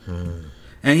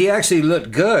 And he actually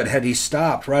looked good had he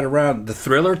stopped right around the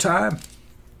Thriller time.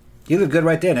 He looked good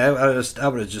right then. I would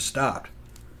have just stopped.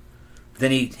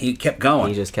 Then he kept going.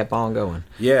 He just kept on going.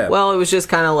 Yeah. Well, it was just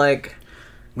kind of like...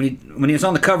 When he was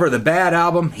on the cover of the Bad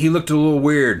album, he looked a little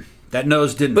weird. That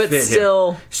nose didn't fit him.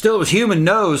 Still, it was human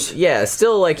nose. Yeah,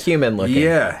 still like human looking.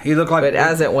 Yeah, he looked like... But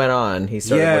as it went on, he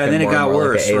started looking and then it got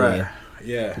worse, like right.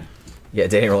 Yeah. Yeah,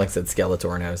 Danny Rolling said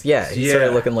Skeletor nose. Yeah, he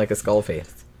started looking like a skull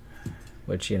face.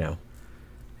 Which,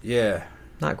 Yeah.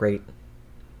 Not great.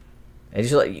 And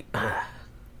just like...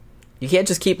 You can't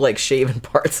just keep like shaving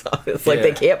parts off. It's like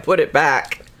they can't put it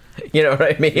back. You know what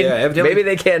I mean? Yeah, maybe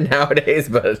they can nowadays,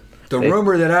 but... The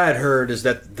rumor that I had heard is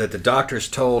that the doctors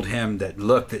told him that,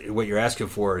 look, that what you're asking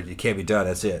for, it can't be done.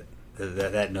 That's it.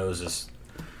 That nose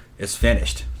is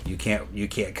finished. You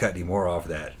can't cut any more off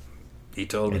that. He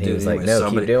told him to do it. He was like,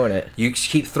 no, keep doing it. You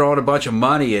keep throwing a bunch of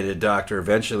money at a doctor.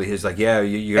 Eventually, he's like, yeah,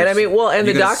 you're and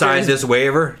the doctor sign this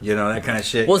waiver, that kind of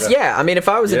shit. Well, yeah. I mean, if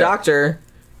I was a doctor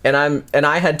and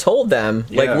I had told them,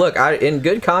 like, look, in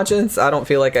good conscience, I don't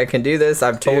feel like I can do this.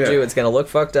 I've told you it's going to look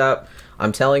fucked up.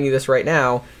 I'm telling you this right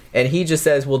now. And he just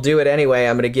says, we'll do it anyway.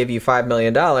 I'm going to give you $5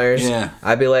 million. Yeah.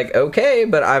 I'd be like, okay,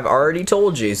 but I've already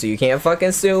told you, so you can't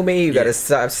fucking sue me. You got to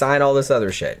sign all this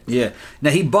other shit. Yeah. Now,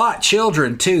 he bought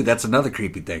children, too. That's another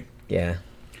creepy thing. Yeah.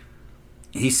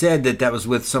 He said that was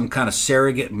with some kind of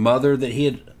surrogate mother that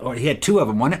he had 2 of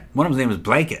them. One of them's name was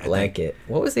Blanket. Blanket.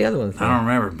 What was the other one? I don't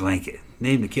remember. Blanket.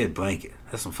 Named the kid Blanket.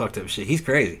 That's some fucked up shit. He's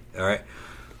crazy. All right.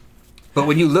 But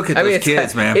when you look at those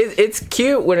kids, man, it's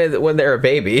cute when they're a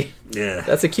baby. Yeah,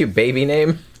 that's a cute baby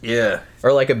name. Yeah,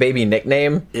 or like a baby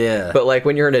nickname. Yeah, but like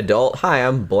when you're an adult, hi,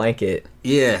 I'm Blanket.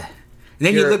 Yeah, and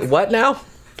then you look what now?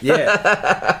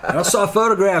 Yeah, I saw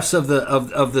photographs of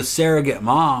the surrogate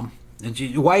mom and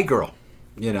white girl.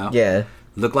 Yeah,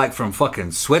 looked like from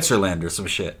fucking Switzerland or some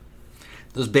shit.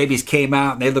 Those babies came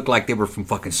out and they looked like they were from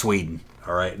fucking Sweden.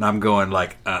 All right, and I'm going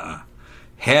like,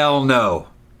 hell no.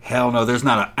 Hell no, there's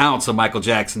not an ounce of Michael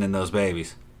Jackson in those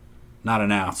babies. Not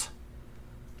an ounce.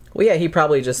 Well, yeah, he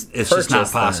probably just It's just not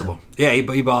possible. them. Yeah,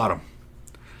 he bought them.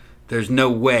 There's no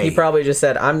way. He probably just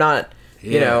said, I'm not,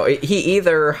 you know, he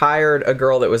either hired a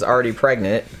girl that was already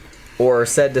pregnant or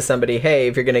said to somebody, hey,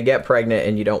 if you're going to get pregnant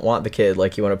and you don't want the kid,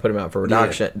 like you want to put him out for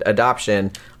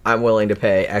adoption, I'm willing to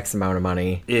pay X amount of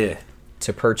money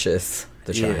to purchase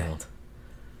the child.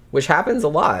 Which happens a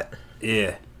lot.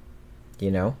 Yeah.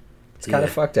 You know? It's kind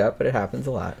of fucked up, but it happens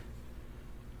a lot.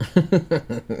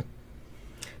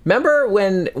 Remember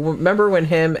when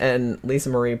him and Lisa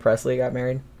Marie Presley got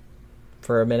married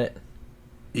for a minute?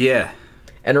 Yeah.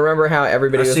 And remember how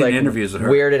everybody was like interviews with her.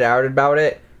 weirded out about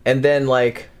it? And then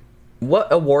like,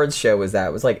 what awards show was that?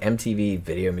 It was like MTV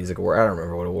Video Music Award. I don't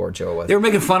remember what award show it was. They were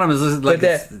making fun of him. Like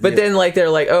but then like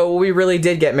they're like, oh, well, we really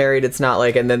did get married. It's not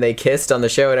like, and then they kissed on the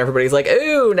show, and everybody's like,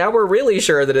 ooh, now we're really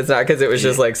sure that it's not, because it was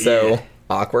just like so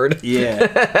awkward.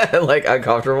 Yeah. Like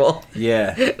uncomfortable.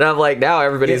 Yeah. And I'm like, now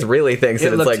everybody's really thinks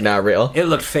that it's like not real. It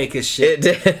looked fake as shit.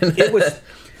 It did. It was.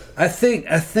 I think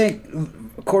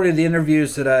according to the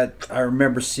interviews that I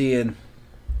remember seeing,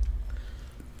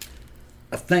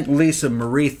 I think Lisa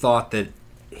Marie thought that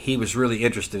he was really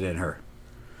interested in her.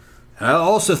 And I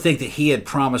also think that he had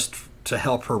promised to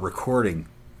help her recording.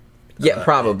 Yeah,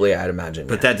 probably, I'd imagine.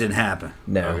 But that didn't happen.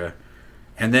 No. Okay.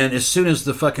 And then as soon as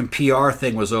the fucking PR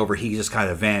thing was over, he just kind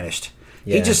of vanished.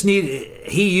 Yeah.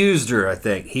 He used her, I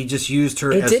think. He just used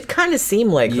her It did kind of seem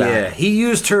like that. Yeah, he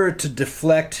used her to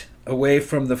deflect away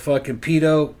from the fucking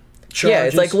pedo charges. Yeah,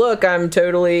 it's like, look, I'm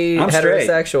totally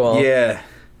heterosexual. Straight. Yeah.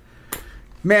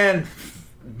 Man,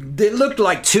 they looked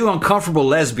like two uncomfortable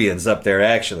lesbians up there,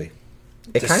 actually.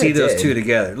 It to kind see of those did. two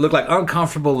together. It looked like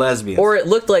uncomfortable lesbians. Or it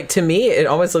looked like, to me, it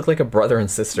almost looked like a brother and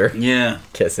sister yeah.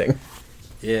 kissing.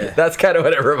 Yeah. That's kind of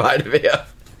what it reminded me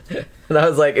of. And I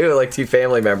was like, ooh, like two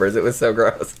family members. It was so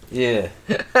gross. Yeah.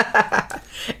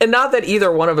 And not that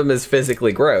either one of them is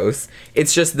physically gross.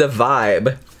 It's just the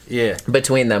vibe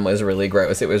between them was really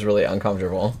gross. It was really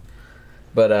uncomfortable.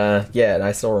 But, yeah, and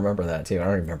I still remember that, too. I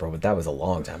don't even remember, but that was a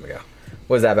long time ago.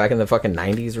 Was that back in the fucking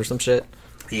 90s or some shit?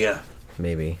 Yeah.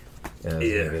 Maybe. Yeah,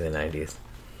 maybe the 90s.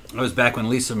 It was back when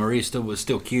Lisa Marie was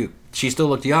still cute. She still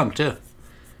looked young, too.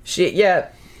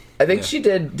 I think she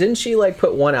did. Didn't she, like,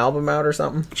 put one album out or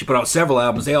something? She put out several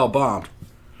albums. They all bombed.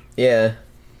 Yeah.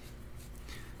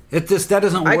 That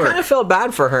doesn't work. I kind of felt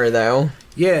bad for her, though.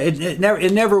 Yeah,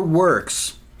 it never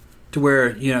works to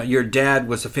where, you know, your dad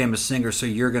was a famous singer, so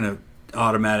you're going to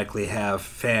automatically have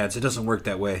fans. It doesn't work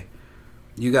that way.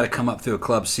 You got to come up through a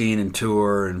club scene and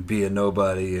tour and be a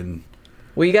nobody. And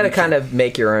well, you got to kind of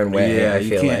make your own way, yeah, I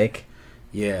feel like.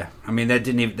 Yeah. I mean,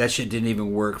 that shit didn't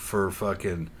even work for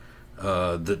fucking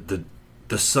the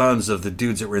sons of the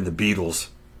dudes that were in the Beatles,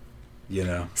 you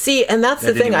know. See, and that's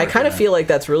the thing. I kind of feel like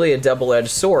that's really a double-edged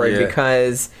sword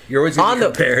because you're always going to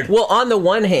be compared. Well, on the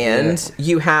one hand,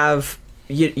 you have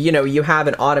you know, you have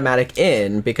an automatic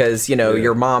in because, you know,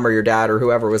 your mom or your dad or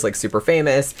whoever was like super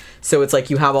famous. So it's like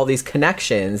you have all these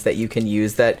connections that you can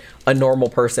use that a normal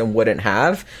person wouldn't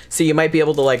have. So you might be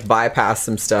able to like bypass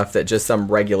some stuff that just some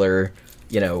regular,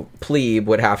 you know, plebe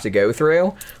would have to go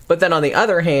through. But then on the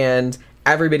other hand,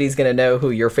 everybody's going to know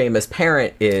who your famous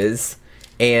parent is.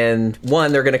 And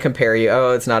one, they're going to compare you.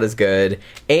 Oh, it's not as good.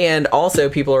 And also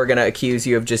people are going to accuse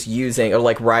you of just using or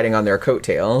like riding on their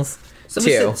coattails.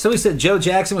 Somebody said Joe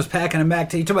Jackson was packing a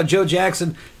Mac 10. You talking about Joe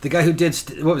Jackson, the guy who did,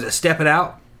 what was it, Step It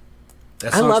Out?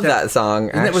 I love that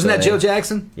song. Wasn't that Joe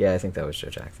Jackson? Yeah, I think that was Joe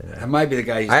Jackson. Yeah. That might be the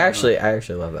guy. I actually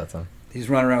love that song. He's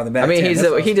running around with a Mac 10. I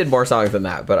mean, he did more songs than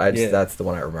that, but that's the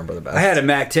one I remember the best. I had a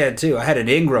Mac 10 too. I had an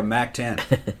Ingram Mac 10.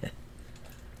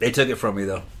 They took it from me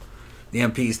though. The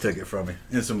MPs took it from me.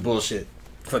 It's some bullshit.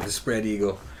 Fucking spread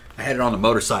eagle. I had it on the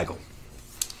motorcycle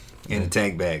in a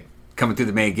tank bag coming through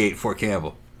the main gate at Fort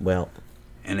Campbell. Well.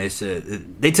 And they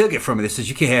said they took it from me. They said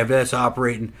you can't have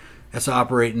that. That's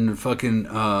operating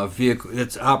fucking vehicle.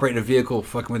 That's operating a vehicle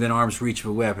fucking within arm's reach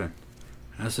of a weapon.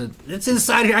 And I said it's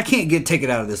inside here. I can't take it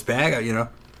out of this bag. You know.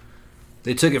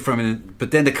 They took it from me,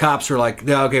 but then the cops were like,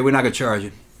 "No, okay, we're not gonna charge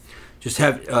you. Just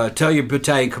have tell your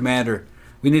battalion commander.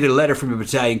 We need a letter from your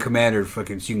battalion commander,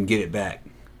 fucking, so you can get it back."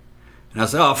 And I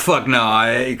said, "Oh fuck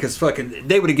no," because fucking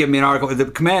they would have given me an article. The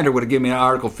commander would have given me an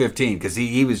Article 15 because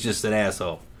he was just an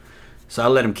asshole. So I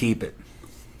let him keep it.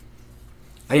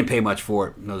 I didn't pay much for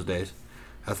it in those days.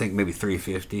 I think maybe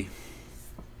 $350.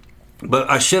 But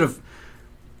I should have.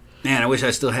 Man, I wish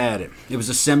I still had it. It was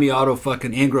a semi-auto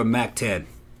fucking Ingram Mac 10.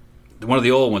 One of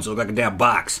the old ones. It looked like a damn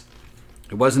box.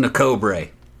 It wasn't a Cobra.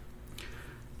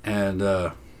 And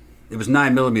it was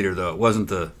 9mm though. It wasn't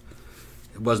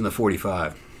the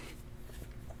 45.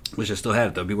 Wish I still had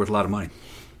it though. It'd be worth a lot of money.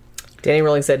 Danny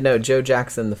Rolling said, no, Joe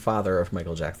Jackson, the father of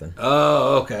Michael Jackson.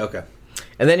 Oh, okay.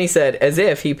 And then he said, as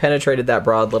if he penetrated that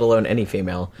broad, let alone any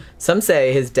female. Some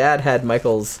say his dad had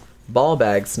Michael's ball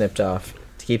bag snipped off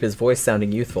to keep his voice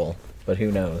sounding youthful, but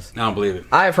who knows? I don't believe it.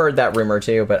 I've heard that rumor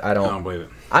too, but I don't believe it.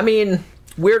 I mean,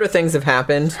 weirder things have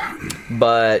happened,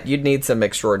 but you'd need some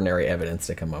extraordinary evidence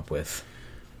to come up with.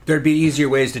 There'd be easier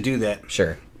ways to do that.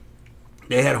 Sure.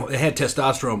 They had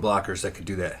testosterone blockers that could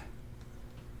do that.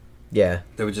 Yeah.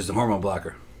 That was just a hormone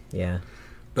blocker. Yeah.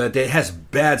 But it has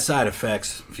bad side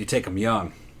effects if you take them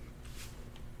young.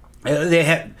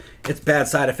 It's bad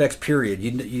side effects, period.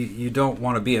 You don't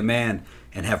want to be a man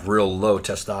and have real low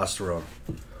testosterone.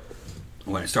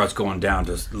 When it starts going down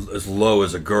to as low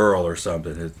as a girl or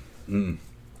something, you'll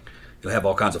have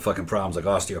all kinds of fucking problems like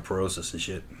osteoporosis and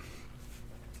shit.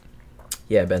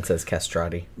 Yeah, Ben says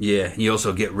castrati. Yeah, you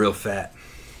also get real fat.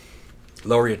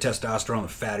 Lower your testosterone, the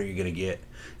fatter you're going to get.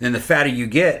 And the fatter you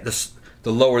get,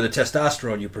 the lower the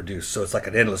testosterone you produce. So it's like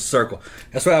an endless circle.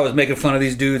 That's why I was making fun of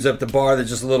these dudes up at the bar. They're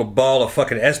just a little ball of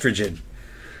fucking estrogen.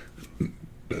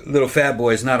 Little fat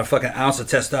boys, not a fucking ounce of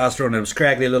testosterone and them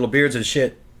scraggly little beards and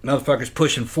shit. Motherfucker's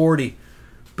pushing 40.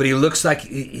 But he looks like,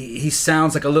 he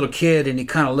sounds like a little kid and he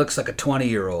kind of looks like a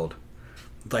 20-year-old.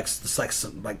 It's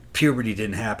like puberty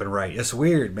didn't happen right. It's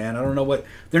weird, man. I don't know what.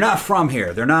 They're not from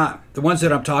here. They're not. The ones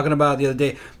that I'm talking about the other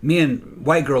day, me and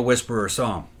White Girl Whisperer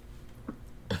saw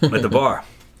them at the bar.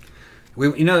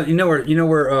 You know where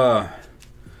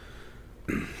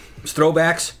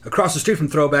Throwbacks, across the street from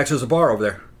Throwbacks, there's a bar over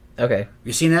there. Okay.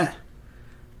 You seen that?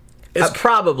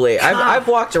 Probably. I've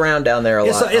walked around down there a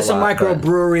lot. It's a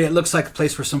microbrewery. It looks like a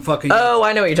place for some fucking... Oh,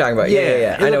 I know what you're talking about.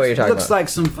 Yeah. I know what you're talking about. It looks like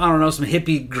some, I don't know, some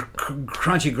hippie,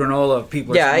 crunchy granola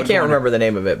people. Yeah, I can't remember the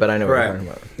name of it, but I know what you're talking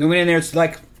about. We went in there, it's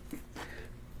like...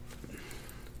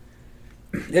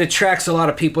 It attracts a lot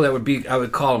of people that would be, I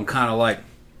would call them kind of like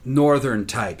northern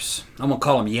types. I'm going to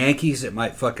call them Yankees. It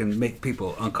might fucking make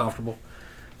people uncomfortable.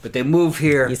 But they move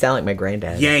here. You sound like my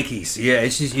granddad. Yankees. Yeah,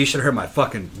 it's just, you should have heard my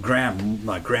fucking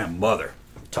grandmother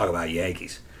talk about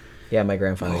Yankees. Yeah, my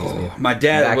grandfather used to. My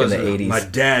dad back in the 80s. My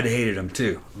dad hated them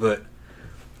too. But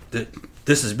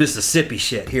this is Mississippi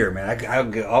shit here, man.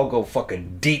 I'll go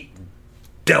fucking deep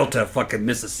Delta fucking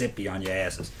Mississippi on your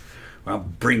asses. I'll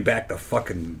bring back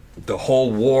the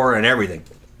whole war and everything.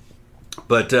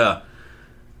 But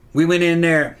we went in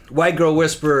there. White Girl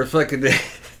Whisperer fucking...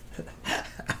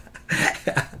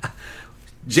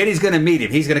 Jenny's gonna meet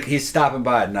him. He's stopping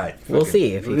by at night. We'll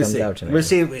see if he comes out tonight. We'll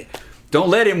see. Don't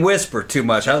let him whisper too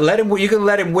much. You can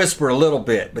let him whisper a little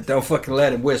bit, but don't fucking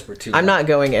let him whisper too much. I'm not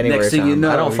going anywhere. Next thing you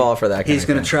know, I don't fall for that. He's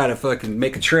gonna try to fucking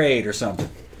make a trade or something.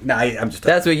 No, I'm just.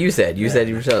 That's what you said. You said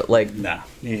you were like. No,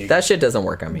 that shit doesn't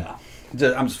work on me.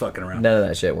 No, I'm just fucking around. None of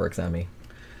that shit works on me.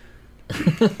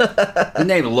 The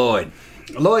name Lloyd.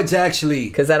 Lloyd's actually...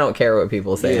 Because I don't care what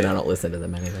people say, and I don't listen to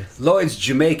them anyways. Lloyd's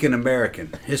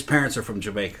Jamaican-American. His parents are from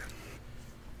Jamaica.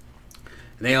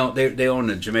 And they own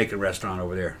a Jamaican restaurant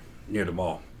over there near the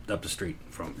mall, up the street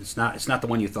from... It's not the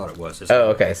one you thought it was.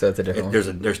 Okay, so it's a different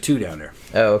one. There's two down there.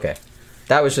 Oh, okay.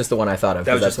 That was just the one I thought of,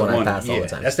 because that's the one I pass all the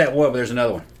time. That's that one, but there's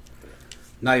another one.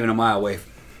 Not even a mile away.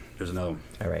 There's another one.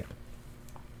 All right.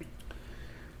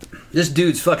 This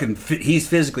dude's fucking... He's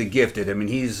physically gifted. I mean,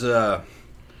 he's...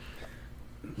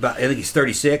 I think he's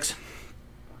 36.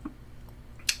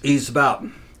 He's about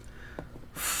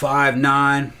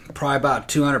 5'9", probably about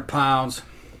 200 pounds.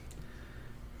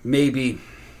 Maybe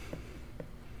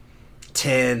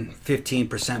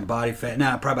 10-15% body fat.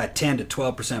 Nah, probably about 10 to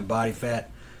 12% body fat.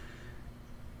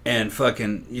 And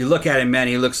fucking, you look at him, man.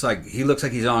 He looks like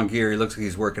he's on gear. He looks like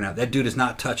he's working out. That dude has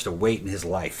not touched a weight in his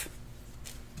life.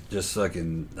 Just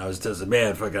fucking, I was just,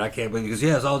 man, fucking, I can't believe, because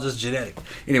yeah, it's all just genetic.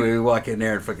 Anyway, we walk in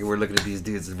there and fucking, we're looking at these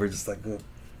dudes and we're just like,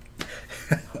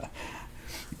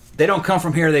 they don't come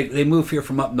from here. They move here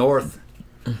from up north.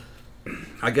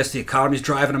 I guess the economy's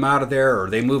driving them out of there, or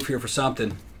they move here for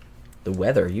something. The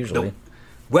weather usually. The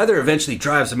weather eventually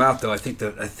drives them out, though. I think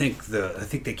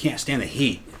they can't stand the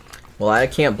heat. Well, I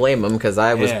can't blame them because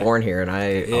I was born here and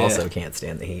I also can't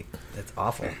stand the heat. It's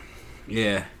awful.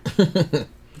 Yeah.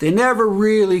 They never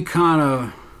really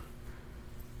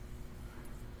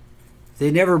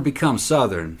they never become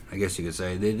Southern, I guess you could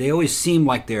say. They always seem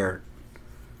like they're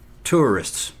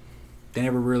tourists. They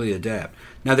never really adapt.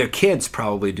 Now, their kids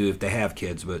probably do if they have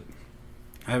kids, but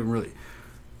I haven't really...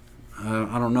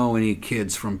 I don't know any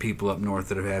kids from people up north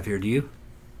that have here. Do you?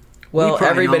 Well,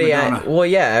 everybody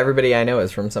I know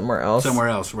is from somewhere else. Somewhere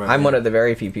else, right. I'm one of the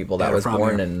very few people that was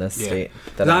born in this state.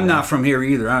 I'm not from here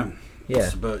either.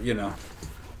 But, you know...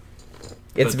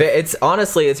 It's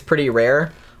honestly, it's pretty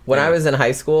rare. When I was in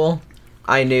high school,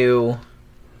 I knew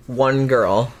one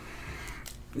girl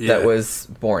that was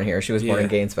born here. She was born in Yeah.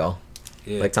 Gainesville,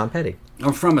 like Tom Petty.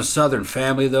 I'm from a Southern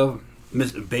family, though,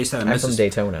 based out of I'm from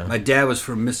Daytona. My dad was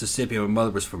from Mississippi, and my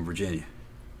mother was from Virginia.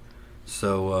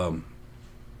 So,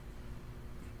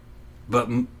 but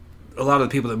a lot of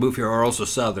the people that move here are also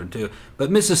Southern, too.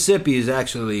 But Mississippi is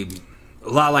actually a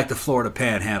lot like the Florida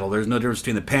Panhandle. There's no difference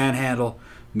between the Panhandle,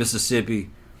 Mississippi,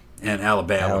 and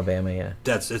Alabama. Alabama, yeah.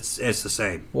 It's the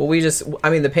same. Well,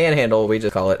 the Panhandle, we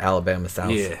just call it Alabama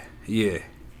South. Yeah.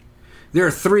 There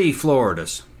are 3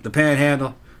 Floridas: the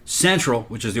Panhandle, Central,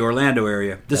 which is the Orlando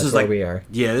area. That's where we are.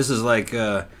 Yeah, this is like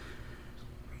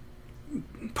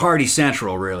Party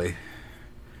Central, really.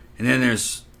 And then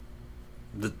there's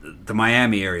the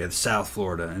Miami area, the South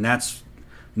Florida, and that's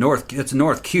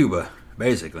North Cuba,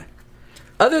 basically.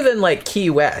 Other than like Key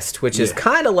West, which is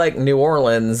kind of like New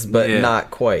Orleans, but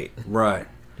not quite. Right.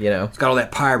 You know? It's got all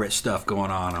that pirate stuff going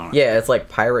on it. Yeah, it's like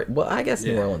pirate. Well, I guess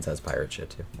New Orleans has pirate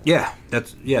shit too. Yeah,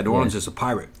 New Orleans is a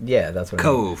pirate. Yeah, that's what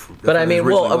cove. I mean. But I mean,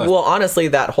 well, honestly,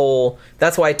 that's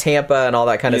why Tampa and all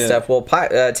that kind of stuff. Well,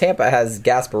 Tampa has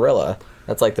Gasparilla.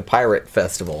 That's like the pirate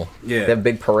festival. Yeah. They have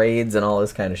big parades and all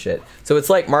this kind of shit. So it's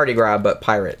like Mardi Gras, but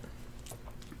pirate.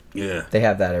 Yeah. They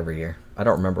have that every year. I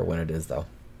don't remember when it is though.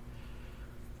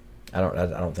 I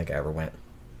don't think I ever went.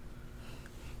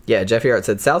 Yeah, Jeffy Hart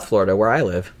said South Florida, where I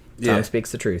live. Tom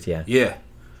speaks the truth, yeah. Yeah.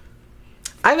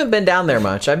 I haven't been down there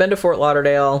much. I've been to Fort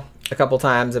Lauderdale a couple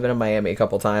times. I've been to Miami a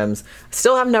couple times.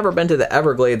 Still have never been to the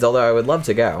Everglades, although I would love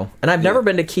to go. And I've never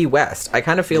been to Key West. I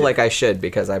kind of feel like I should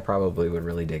because I probably would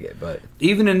really dig it. But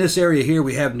even in this area here,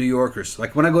 we have New Yorkers.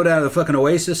 Like when I go down to the fucking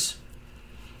Oasis,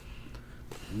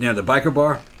 the biker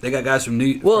bar, they got guys from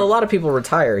a lot of people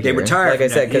retire here. They retire, like I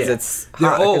said, because it's hot.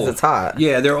 They're old. Because it's hot.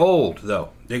 Yeah, they're old though.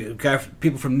 They got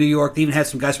people from New York. They even had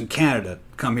some guys from Canada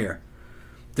come here.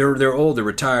 They're old. They're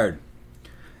retired.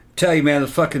 Tell you, man,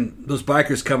 those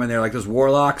bikers come in there like those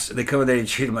warlocks. They come in there and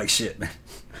treat them like shit, man.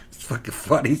 It's fucking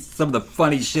funny. Some of the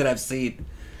funny shit I've seen.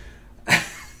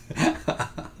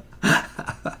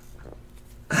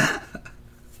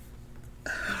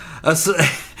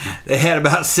 They had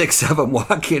about 6 of them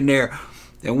walk in there,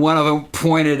 and one of them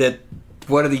pointed at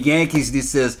one of the Yankees and he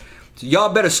says,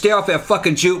 "Y'all better stay off that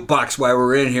fucking jukebox while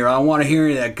we're in here. I don't want to hear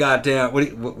any of that goddamn."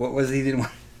 What was he didn't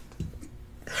want?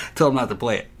 Told him not to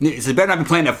play it. He said, "Better not be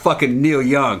playing that fucking Neil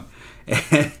Young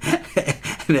and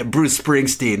that Bruce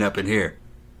Springsteen up in here."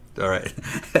 All right,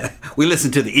 we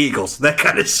listen to the Eagles, that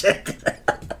kind of shit.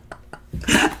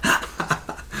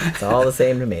 It's all the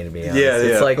same to me, to be honest. Yeah.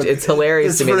 It's like it's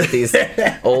hilarious to me that these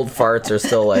old farts are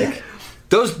still like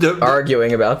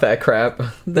arguing about that crap.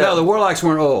 No, the Warlocks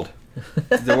weren't old.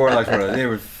 The Warlocks weren't old. They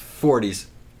were 40s.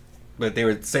 But they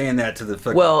were saying that to the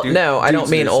fucking I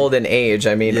don't mean old in age.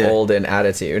 I mean old in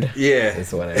attitude. Yeah.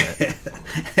 Is what I meant.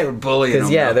 They were bullying them.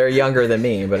 Because, they're younger than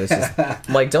me, but it's just...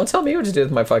 I'm like, don't tell me what to do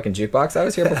with my fucking jukebox. I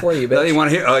was here before you, bitch. No, you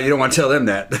want to hear... Oh, you don't want to tell them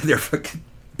that. They're fucking...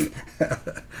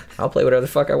 I'll play whatever the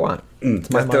fuck I want. It's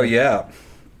my throw you out.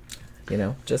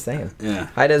 Just saying. Yeah.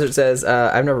 High Desert says,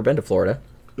 I've never been to Florida.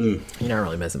 You're not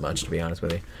really missing much, to be honest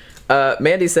with you.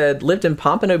 Mandy said, lived in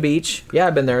Pompano Beach. Yeah,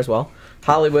 I've been there as well.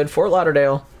 Hollywood, Fort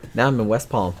Lauderdale. Now I'm in West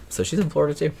Palm. So she's in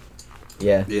Florida too.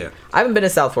 Yeah. I haven't been to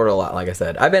South Florida a lot, like I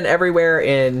said. I've been everywhere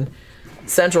in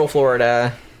Central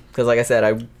Florida. Because, like I said,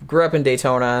 I grew up in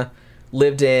Daytona.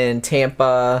 Lived in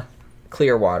Tampa,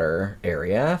 Clearwater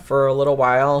area for a little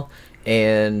while.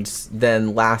 And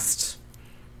then last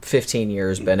 15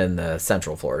 years been in the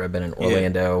Central Florida. I've been in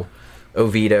Orlando,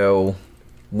 Oviedo,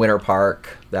 Winter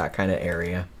Park, that kind of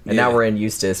area. And now we're in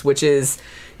Eustis,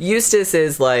 Eustis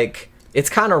is like... It's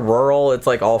kind of rural. It's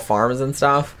like all farms and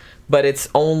stuff. But it's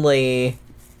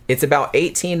about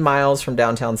 18 miles from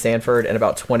downtown Sanford and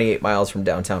about 28 miles from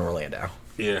downtown Orlando.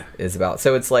 Yeah.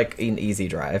 So it's like an easy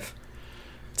drive.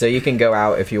 So you can go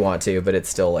out if you want to, but it's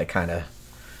still like kind of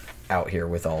out here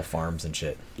with all farms and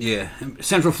shit. Yeah.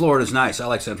 Central Florida's nice. I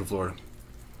like Central Florida.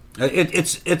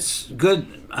 It's good.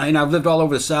 I've lived all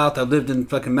over the South. I've lived in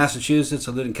fucking Massachusetts.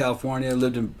 I lived in California. I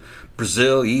lived in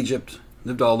Brazil, Egypt.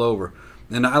 Lived all over.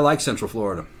 And I like Central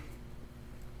Florida.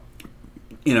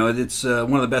 It's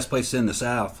one of the best places in the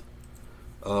South.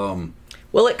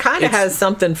 Well, it kind of has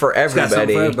something for everybody. It's got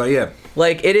something for everybody, yeah.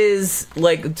 Like, it is,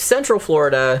 like, Central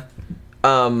Florida,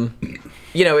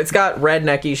 it's got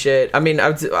rednecky shit. I mean,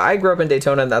 I grew up in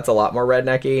Daytona, and that's a lot more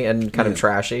rednecky and kind of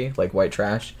trashy, like white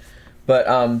trash.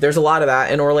 But there's a lot of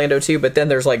that in Orlando, too, but then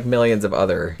there's, like, millions of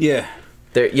other... Yeah.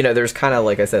 There's kind of,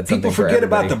 like I said, something for everybody.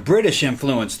 People forget about the British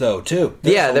influence, though, too.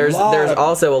 There's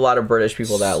also a lot of British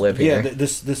people that live here. Yeah,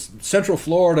 this Central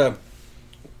Florida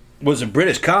was a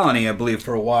British colony, I believe,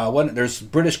 for a while. There's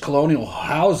British colonial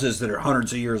houses that are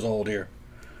hundreds of years old here.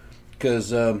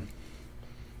 Because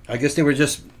I guess they were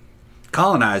just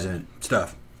colonizing and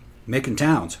stuff, making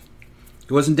towns.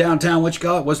 It wasn't downtown. What you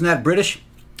call it? Wasn't that British?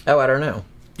 Oh, I don't know.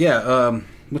 Yeah.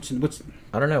 What's?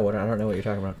 I don't know what you're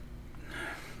talking about.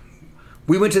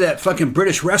 We went to that fucking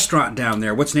British restaurant down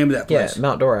there. What's the name of that place? Yeah,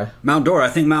 Mount Dora. Mount Dora. I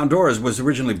think Mount Dora was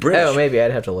originally British. Oh, maybe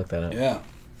I'd have to look that up. Yeah.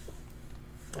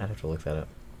 I'd have to look that up.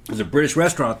 There's a British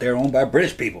restaurant there owned by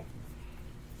British people.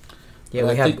 Yeah,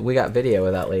 we got video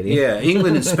of that lady. Yeah,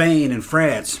 England and Spain and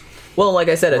France. Well, like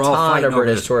I said, a We're all ton fighting of over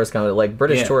British this. tourists come. Like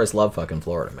British Yeah. tourists love fucking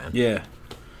Florida, man. Yeah.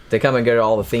 They come and go to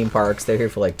all the theme parks. They're here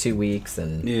for like 2 weeks,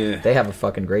 and Yeah. they have a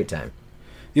fucking great time.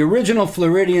 The original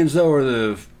Floridians, though, are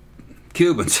the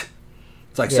Cubans.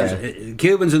 It's like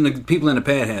Cubans and the people in the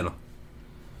Panhandle,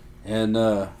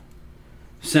 and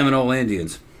Seminole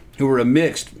Indians, who were a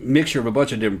mixture of a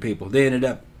bunch of different people. They ended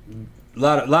up a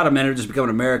lot of men are just becoming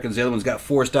Americans. The other ones got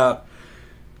forced out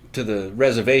to the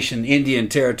reservation Indian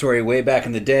territory way back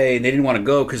in the day, and they didn't want to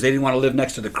go because they didn't want to live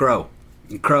next to the Crow.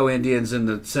 The Crow Indians and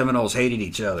the Seminoles hated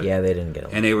each other. Yeah, they didn't get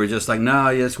along. And they were just like,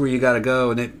 no, that's where you got to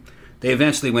go. And they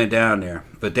eventually went down there,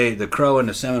 but the Crow and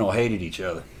the Seminole hated each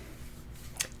other.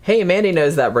 Hey, Mandy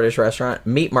knows that British restaurant,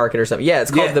 Meat Market or something. Yeah,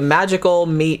 it's called the Magical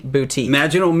Meat Boutique.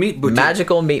 Magical Meat Boutique.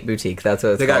 Magical Meat Boutique. That's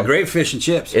what it's They called. got great fish and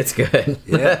chips. It's good.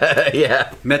 Yeah.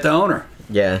 Yeah. Met the owner.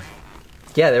 Yeah.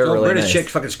 Yeah, they were The really British nice. chick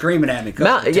fucking screaming at me.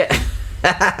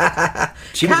 Yeah.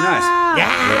 She was nice.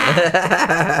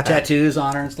 Yeah. Tattoos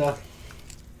on her and stuff.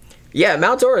 Yeah,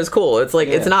 Mount Dora is cool. It's like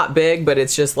it's not big, but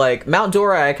it's just like Mount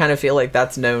Dora. I kind of feel like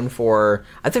that's known for.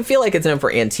 Feel like it's known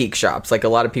for antique shops. Like a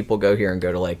lot of people go here and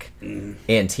go to like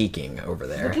antiquing over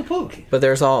there. But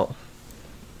there's all.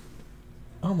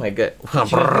 Oh my god!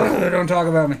 Don't talk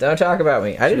about me. Don't talk about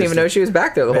me. I didn't even know she was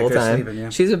back there the whole time. Sleeping, yeah.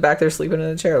 She's been back there sleeping in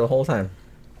a chair the whole time.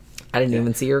 I didn't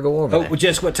even see her go over there. Well,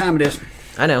 just what time it is?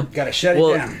 I know. Gotta shut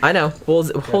it down. I know. Well,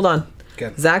 hold on.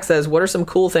 Okay. Zach says, what are some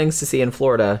cool things to see in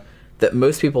Florida that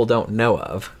most people don't know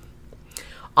of?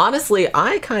 Honestly,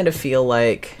 I kind of feel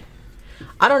like...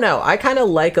 I don't know. I kind of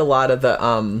like a lot of the...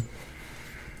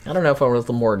 I don't know if I'm with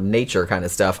the more nature kind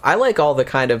of stuff. I like all the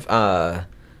kind of,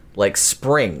 like,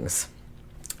 springs.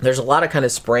 There's a lot of kind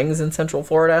of springs in Central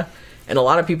Florida, and a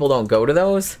lot of people don't go to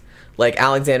those. Like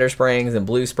Alexander Springs and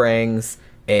Blue Springs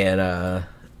and...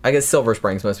 I guess Silver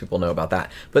Springs, most people know about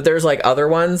that. But there's like other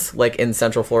ones, like in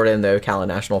Central Florida in the Ocala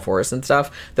National Forest and stuff,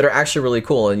 that are actually really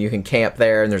cool. And you can camp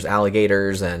there, and there's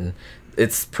alligators, and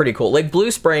it's pretty cool. Like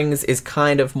Blue Springs is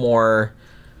kind of more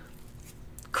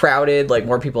crowded, like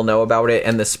more people know about it.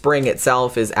 And the spring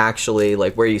itself is actually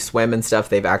like where you swim and stuff.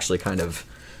 They've actually kind of,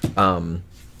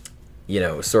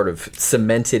 sort of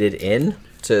cemented it in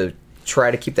to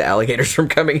try to keep the alligators from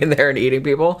coming in there and eating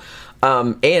people.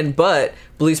 But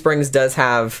Blue Springs does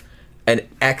have an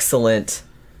excellent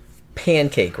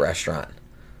pancake restaurant.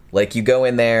 Like you go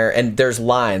in there and there's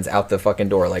lines out the fucking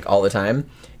door like all the time.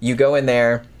 You go in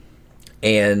there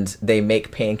and they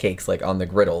make pancakes like on the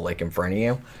griddle like in front of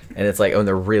you, and it's like, oh, and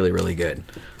they're really, really good.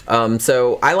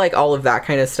 So I like all of that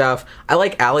kind of stuff. I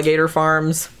like alligator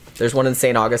farms. There's one in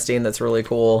St. Augustine that's really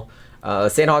cool.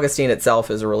 St. Augustine itself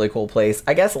is a really cool place.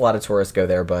 I guess a lot of tourists go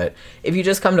there, but if you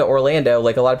just come to Orlando,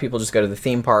 like a lot of people just go to the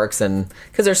theme parks, and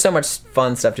because there's so much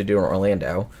fun stuff to do in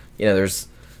Orlando. There's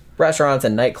restaurants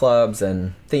and nightclubs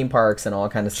and theme parks and all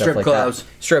kind of stuff Strip like clubs.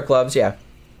 that. Strip clubs, yeah.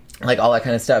 Like all that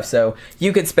kind of stuff. So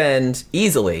you could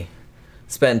easily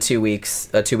spend 2 weeks,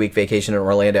 a 2-week vacation in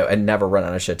Orlando and never run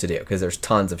out of shit to do, because there's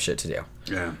tons of shit to do.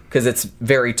 Yeah. Because it's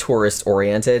very tourist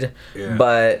oriented. Yeah.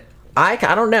 But I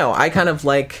don't know. I kind of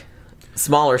like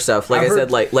smaller stuff, like I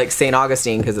said, like St.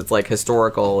 Augustine, because it's like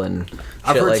historical and shit.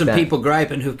 I've heard like some that. people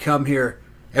griping who come here.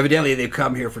 Evidently, they've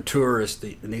come here for tourists,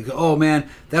 and they go, "Oh man,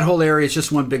 that whole area is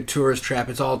just one big tourist trap.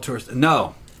 It's all tourists."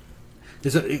 No,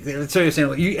 that's what you're saying.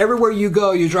 Like, everywhere you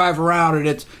go, you drive around, and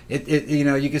it.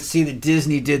 You can see that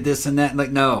Disney did this and that.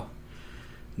 Like, no.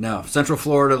 Central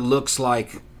Florida looks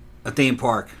like a theme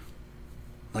park,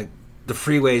 like the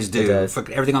freeways do. It does.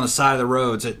 Everything on the side of the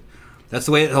roads. That's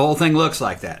the way the whole thing looks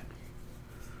like that.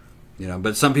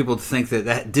 But some people think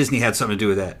that Disney had something to do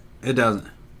with that. It doesn't.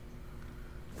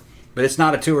 But it's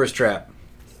not a tourist trap.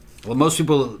 Well, most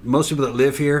people that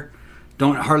live here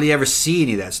don't hardly ever see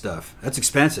any of that stuff. That's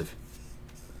expensive.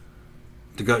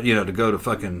 To go to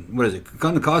fucking, what is it? It's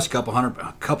going to cost you a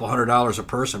couple $100 a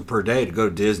person per day to go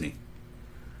to Disney.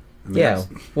 I mean, Yeah.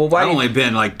 Well, why? I've only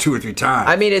been like 2 or 3 times.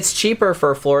 I mean, it's cheaper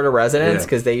for Florida residents Yeah.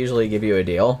 because they usually give you a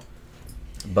deal.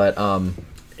 But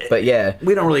But yeah,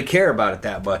 we don't really care about it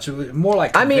that much. More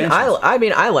like conventions. I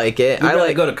like it. I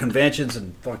like go to conventions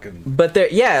and fucking. But there,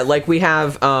 yeah, like we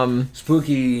have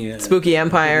Spooky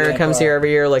Empire comes here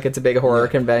every year. Like it's a big horror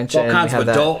convention. All kinds of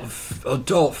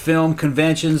adult film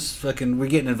conventions. Fucking, we're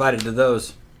getting invited to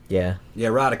those. Yeah. Yeah,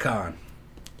 Rodicon.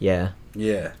 Yeah.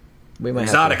 Yeah. We might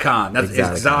Exoticon. That's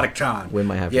Exoticon. We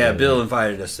might have. Yeah, Bill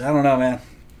invited us. I don't know, man.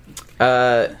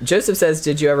 Joseph says,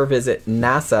 did you ever visit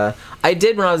NASA? I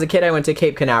did when I was a kid. I went to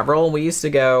Cape Canaveral. We used to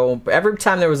go every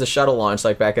time there was a shuttle launch,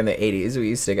 like back in the 80s. We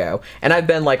used to go, and I've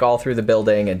been like all through the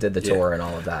building and did the tour and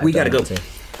all of that. We gotta go.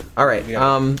 All right.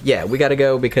 Yeah, we gotta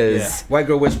go because White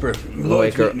Girl Whisperer.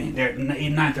 White Girl. They're at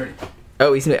 9:30.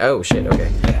 Oh, oh shit.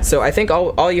 Okay. Yeah. So I think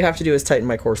all you have to do is tighten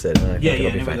my corset, and I think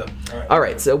it'll be fine. All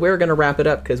right. So we're gonna wrap it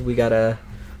up because we gotta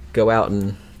go out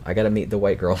and I gotta meet the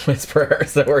White Girl Whisperer.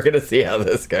 So we're gonna see how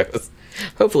this goes.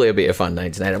 Hopefully it'll be a fun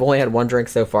night tonight. I've only had one drink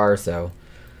so far, so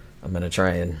I'm gonna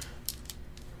try and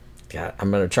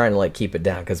like keep it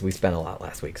down because we spent a lot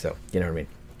last week. So you know what I mean.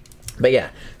 But yeah,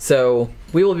 so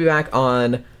we will be back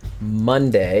on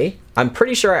Monday. I'm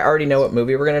pretty sure I already know what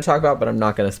movie we're gonna talk about, but I'm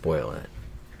not gonna spoil it.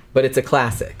 But it's a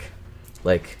classic,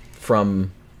 like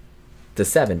from the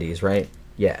 70s, right?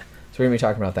 Yeah. So we're going to be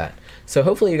talking about that. So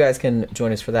hopefully you guys can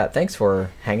join us for that. Thanks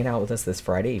for hanging out with us this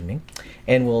Friday evening.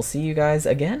 And we'll see you guys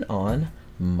again on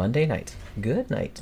Monday night. Good night.